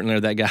 and you certainly are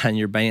that guy in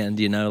your band,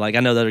 Like,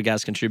 I know the other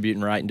guys contribute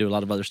and write and do a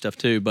lot of other stuff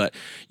too, but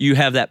you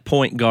have that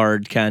point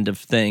guard kind of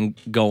thing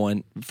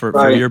going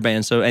for your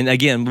band. So, and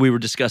again, we were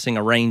discussing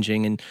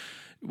arranging, and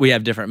we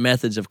have different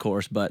methods, of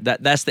course, but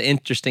that's the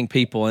interesting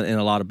people in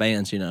a lot of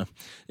bands,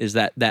 is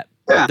that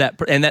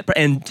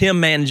and Tim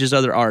manages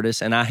other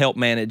artists, and I help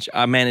manage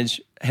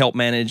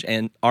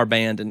and our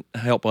band and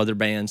help other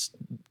bands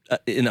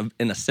in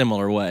a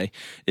similar way,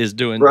 is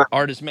doing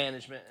artist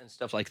management and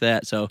stuff like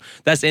that. So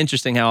that's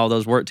interesting how all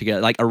those work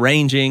together, like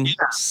arranging,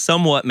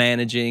 somewhat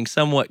managing,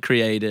 somewhat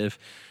creative,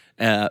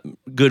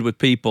 good with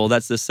people.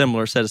 That's the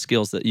similar set of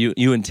skills that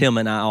you and Tim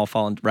and I all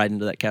fall right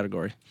into that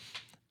category.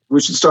 We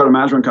should start a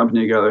management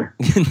company together.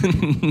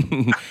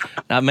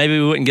 Maybe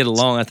we wouldn't get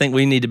along. I think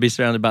we need to be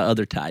surrounded by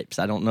other types.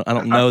 I don't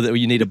know that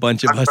you need a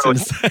bunch of us.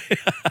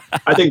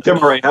 I think Tim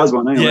already has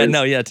one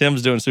anyway.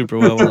 Tim's doing super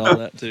well with all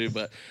that too.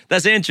 But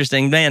that's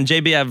interesting. Man,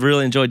 JB, I've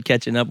really enjoyed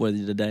catching up with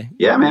you today.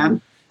 Yeah,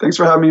 man. Thanks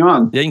for having me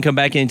on. Yeah, you can come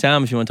back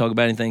anytime if you want to talk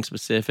about anything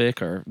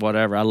specific or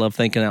whatever. I love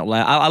thinking out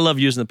loud. I love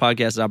using the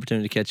podcast as an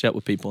opportunity to catch up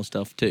with people and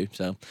stuff too.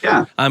 So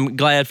yeah, I'm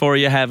glad for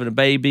you having a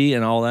baby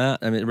and all that.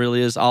 I mean, it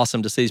really is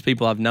awesome to see these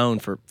people I've known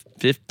for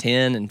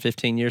 10 and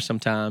 15 years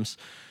sometimes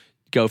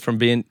go from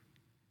being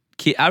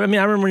I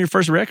remember when your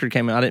first record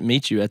came out. I didn't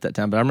meet you at that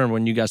time, but I remember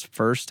when you guys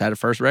first had a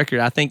first record.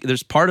 I think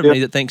there's part of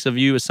me that thinks of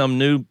you as some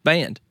new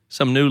band.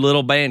 Some new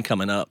little band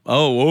coming up.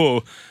 Oh,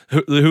 whoa.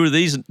 Who are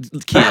these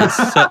kids?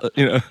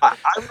 I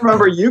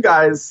remember you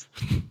guys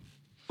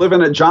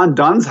living at John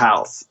Dunn's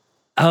house.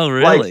 Oh,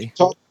 really? Like,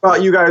 talking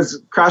about you guys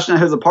crashing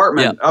at his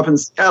apartment up in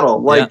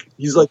Seattle. Like,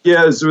 he's like,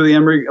 yeah, it's really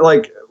Emory.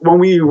 Like, when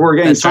we were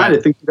getting signed, I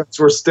think you guys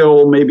were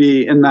still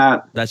maybe in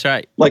that. That's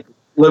right. Like,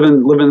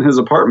 living in his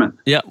apartment.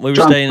 Yeah, we were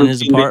staying in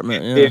his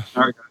apartment. Yeah.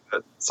 Our guy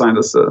that signed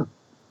us to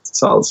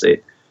Solid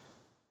State.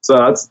 So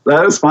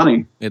that is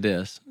funny. It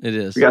is.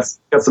 We got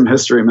some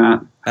history, Matt.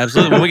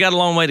 Absolutely. Well, we got a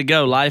long way to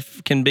go.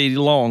 Life can be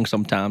long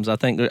sometimes. I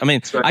think. I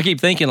mean, I keep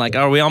thinking like,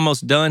 are we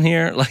almost done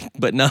here? Like,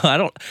 but no, I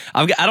don't.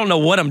 I don't know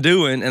what I'm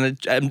doing, and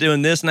I'm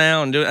doing this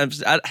now, and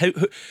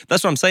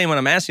that's what I'm saying when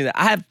I'm asking that.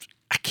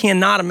 I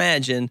cannot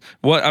imagine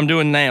what I'm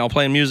doing now,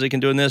 playing music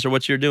and doing this, or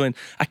what you're doing.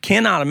 I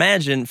cannot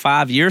imagine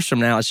 5 years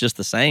from now it's just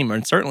the same,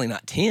 and certainly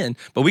not 10.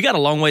 But we got a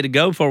long way to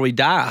go before we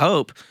die, I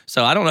hope.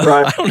 So I don't know.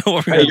 Right. I don't know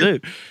what we're gonna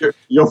do.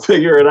 You'll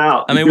figure it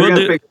out. I mean,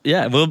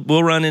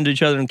 we'll run into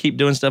each other and keep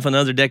doing stuff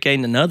another decade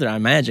and another, I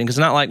imagine, because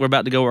it's not like we're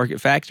about to go work at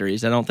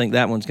factories. I don't think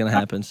that one's going to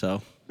happen.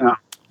 So no,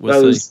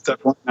 that is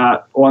definitely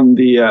not on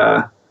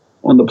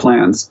the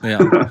plans.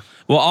 Yeah.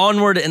 Well,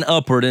 onward and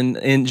upward, and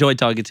enjoy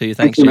talking to you.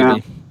 Thanks, JB.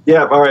 Man.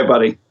 Yeah, all right,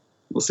 buddy.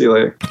 We'll see you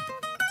later.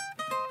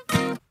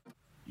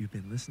 You've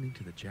been listening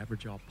to the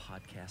Jabberjaw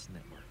Podcast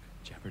Network,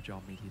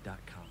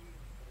 jabberjawmedia.com.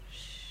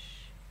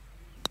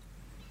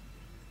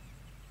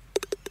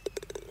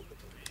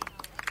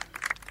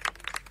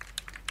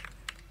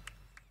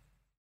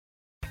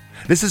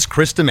 This is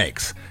Krista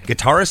Makes,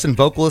 guitarist and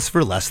vocalist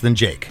for Less Than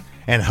Jake,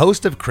 and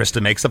host of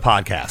Krista Makes a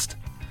Podcast,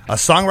 a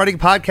songwriting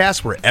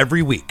podcast where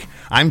every week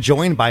I'm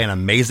joined by an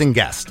amazing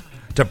guest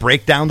to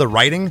break down the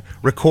writing,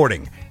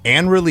 recording,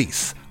 and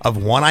release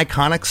of one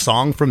iconic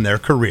song from their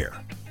career.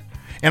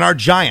 In our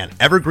giant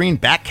evergreen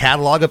back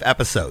catalog of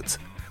episodes,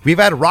 we've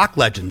had rock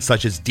legends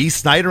such as Dee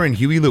Snider and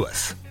Huey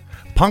Lewis,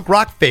 punk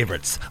rock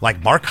favorites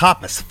like Mark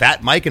Hoppus,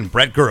 Fat Mike, and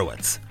Brett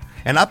Gurewitz,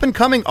 and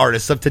up-and-coming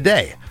artists of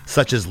today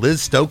such as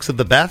Liz Stokes of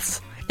the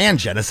Beths and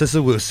Genesis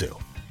Owusu.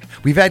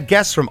 We've had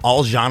guests from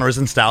all genres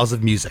and styles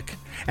of music,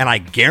 and I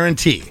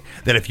guarantee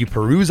that if you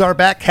peruse our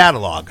back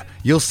catalog,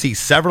 you'll see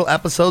several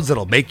episodes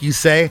that'll make you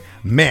say,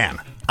 man,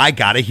 I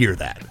gotta hear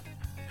that.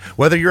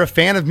 Whether you're a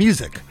fan of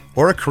music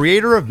or a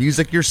creator of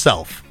music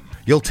yourself,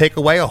 you'll take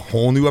away a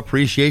whole new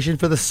appreciation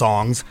for the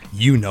songs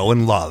you know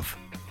and love.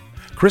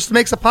 Krista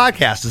Makes a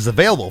Podcast is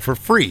available for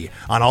free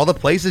on all the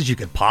places you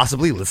could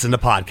possibly listen to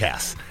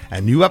podcasts,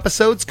 and new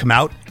episodes come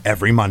out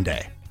every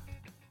Monday.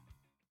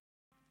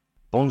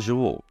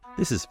 Bonjour,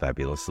 this is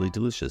Fabulously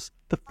Delicious,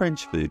 the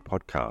French food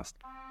podcast.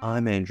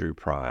 I'm Andrew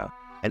Pryor,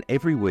 and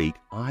every week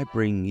I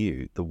bring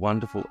you the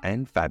wonderful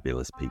and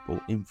fabulous people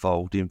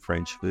involved in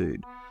French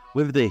food,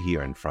 whether they're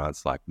here in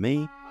France like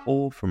me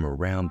or from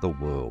around the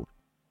world.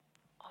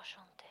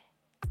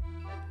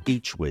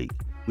 Each week,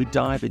 we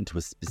dive into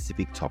a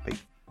specific topic,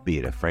 be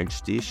it a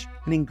French dish,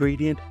 an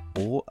ingredient,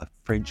 or a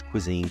French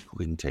cuisine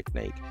cooking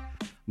technique.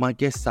 My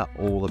guests are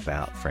all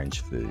about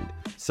French food,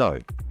 so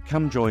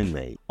come join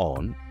me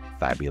on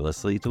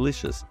Fabulously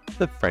Delicious,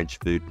 the French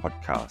food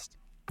podcast.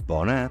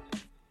 Bon app!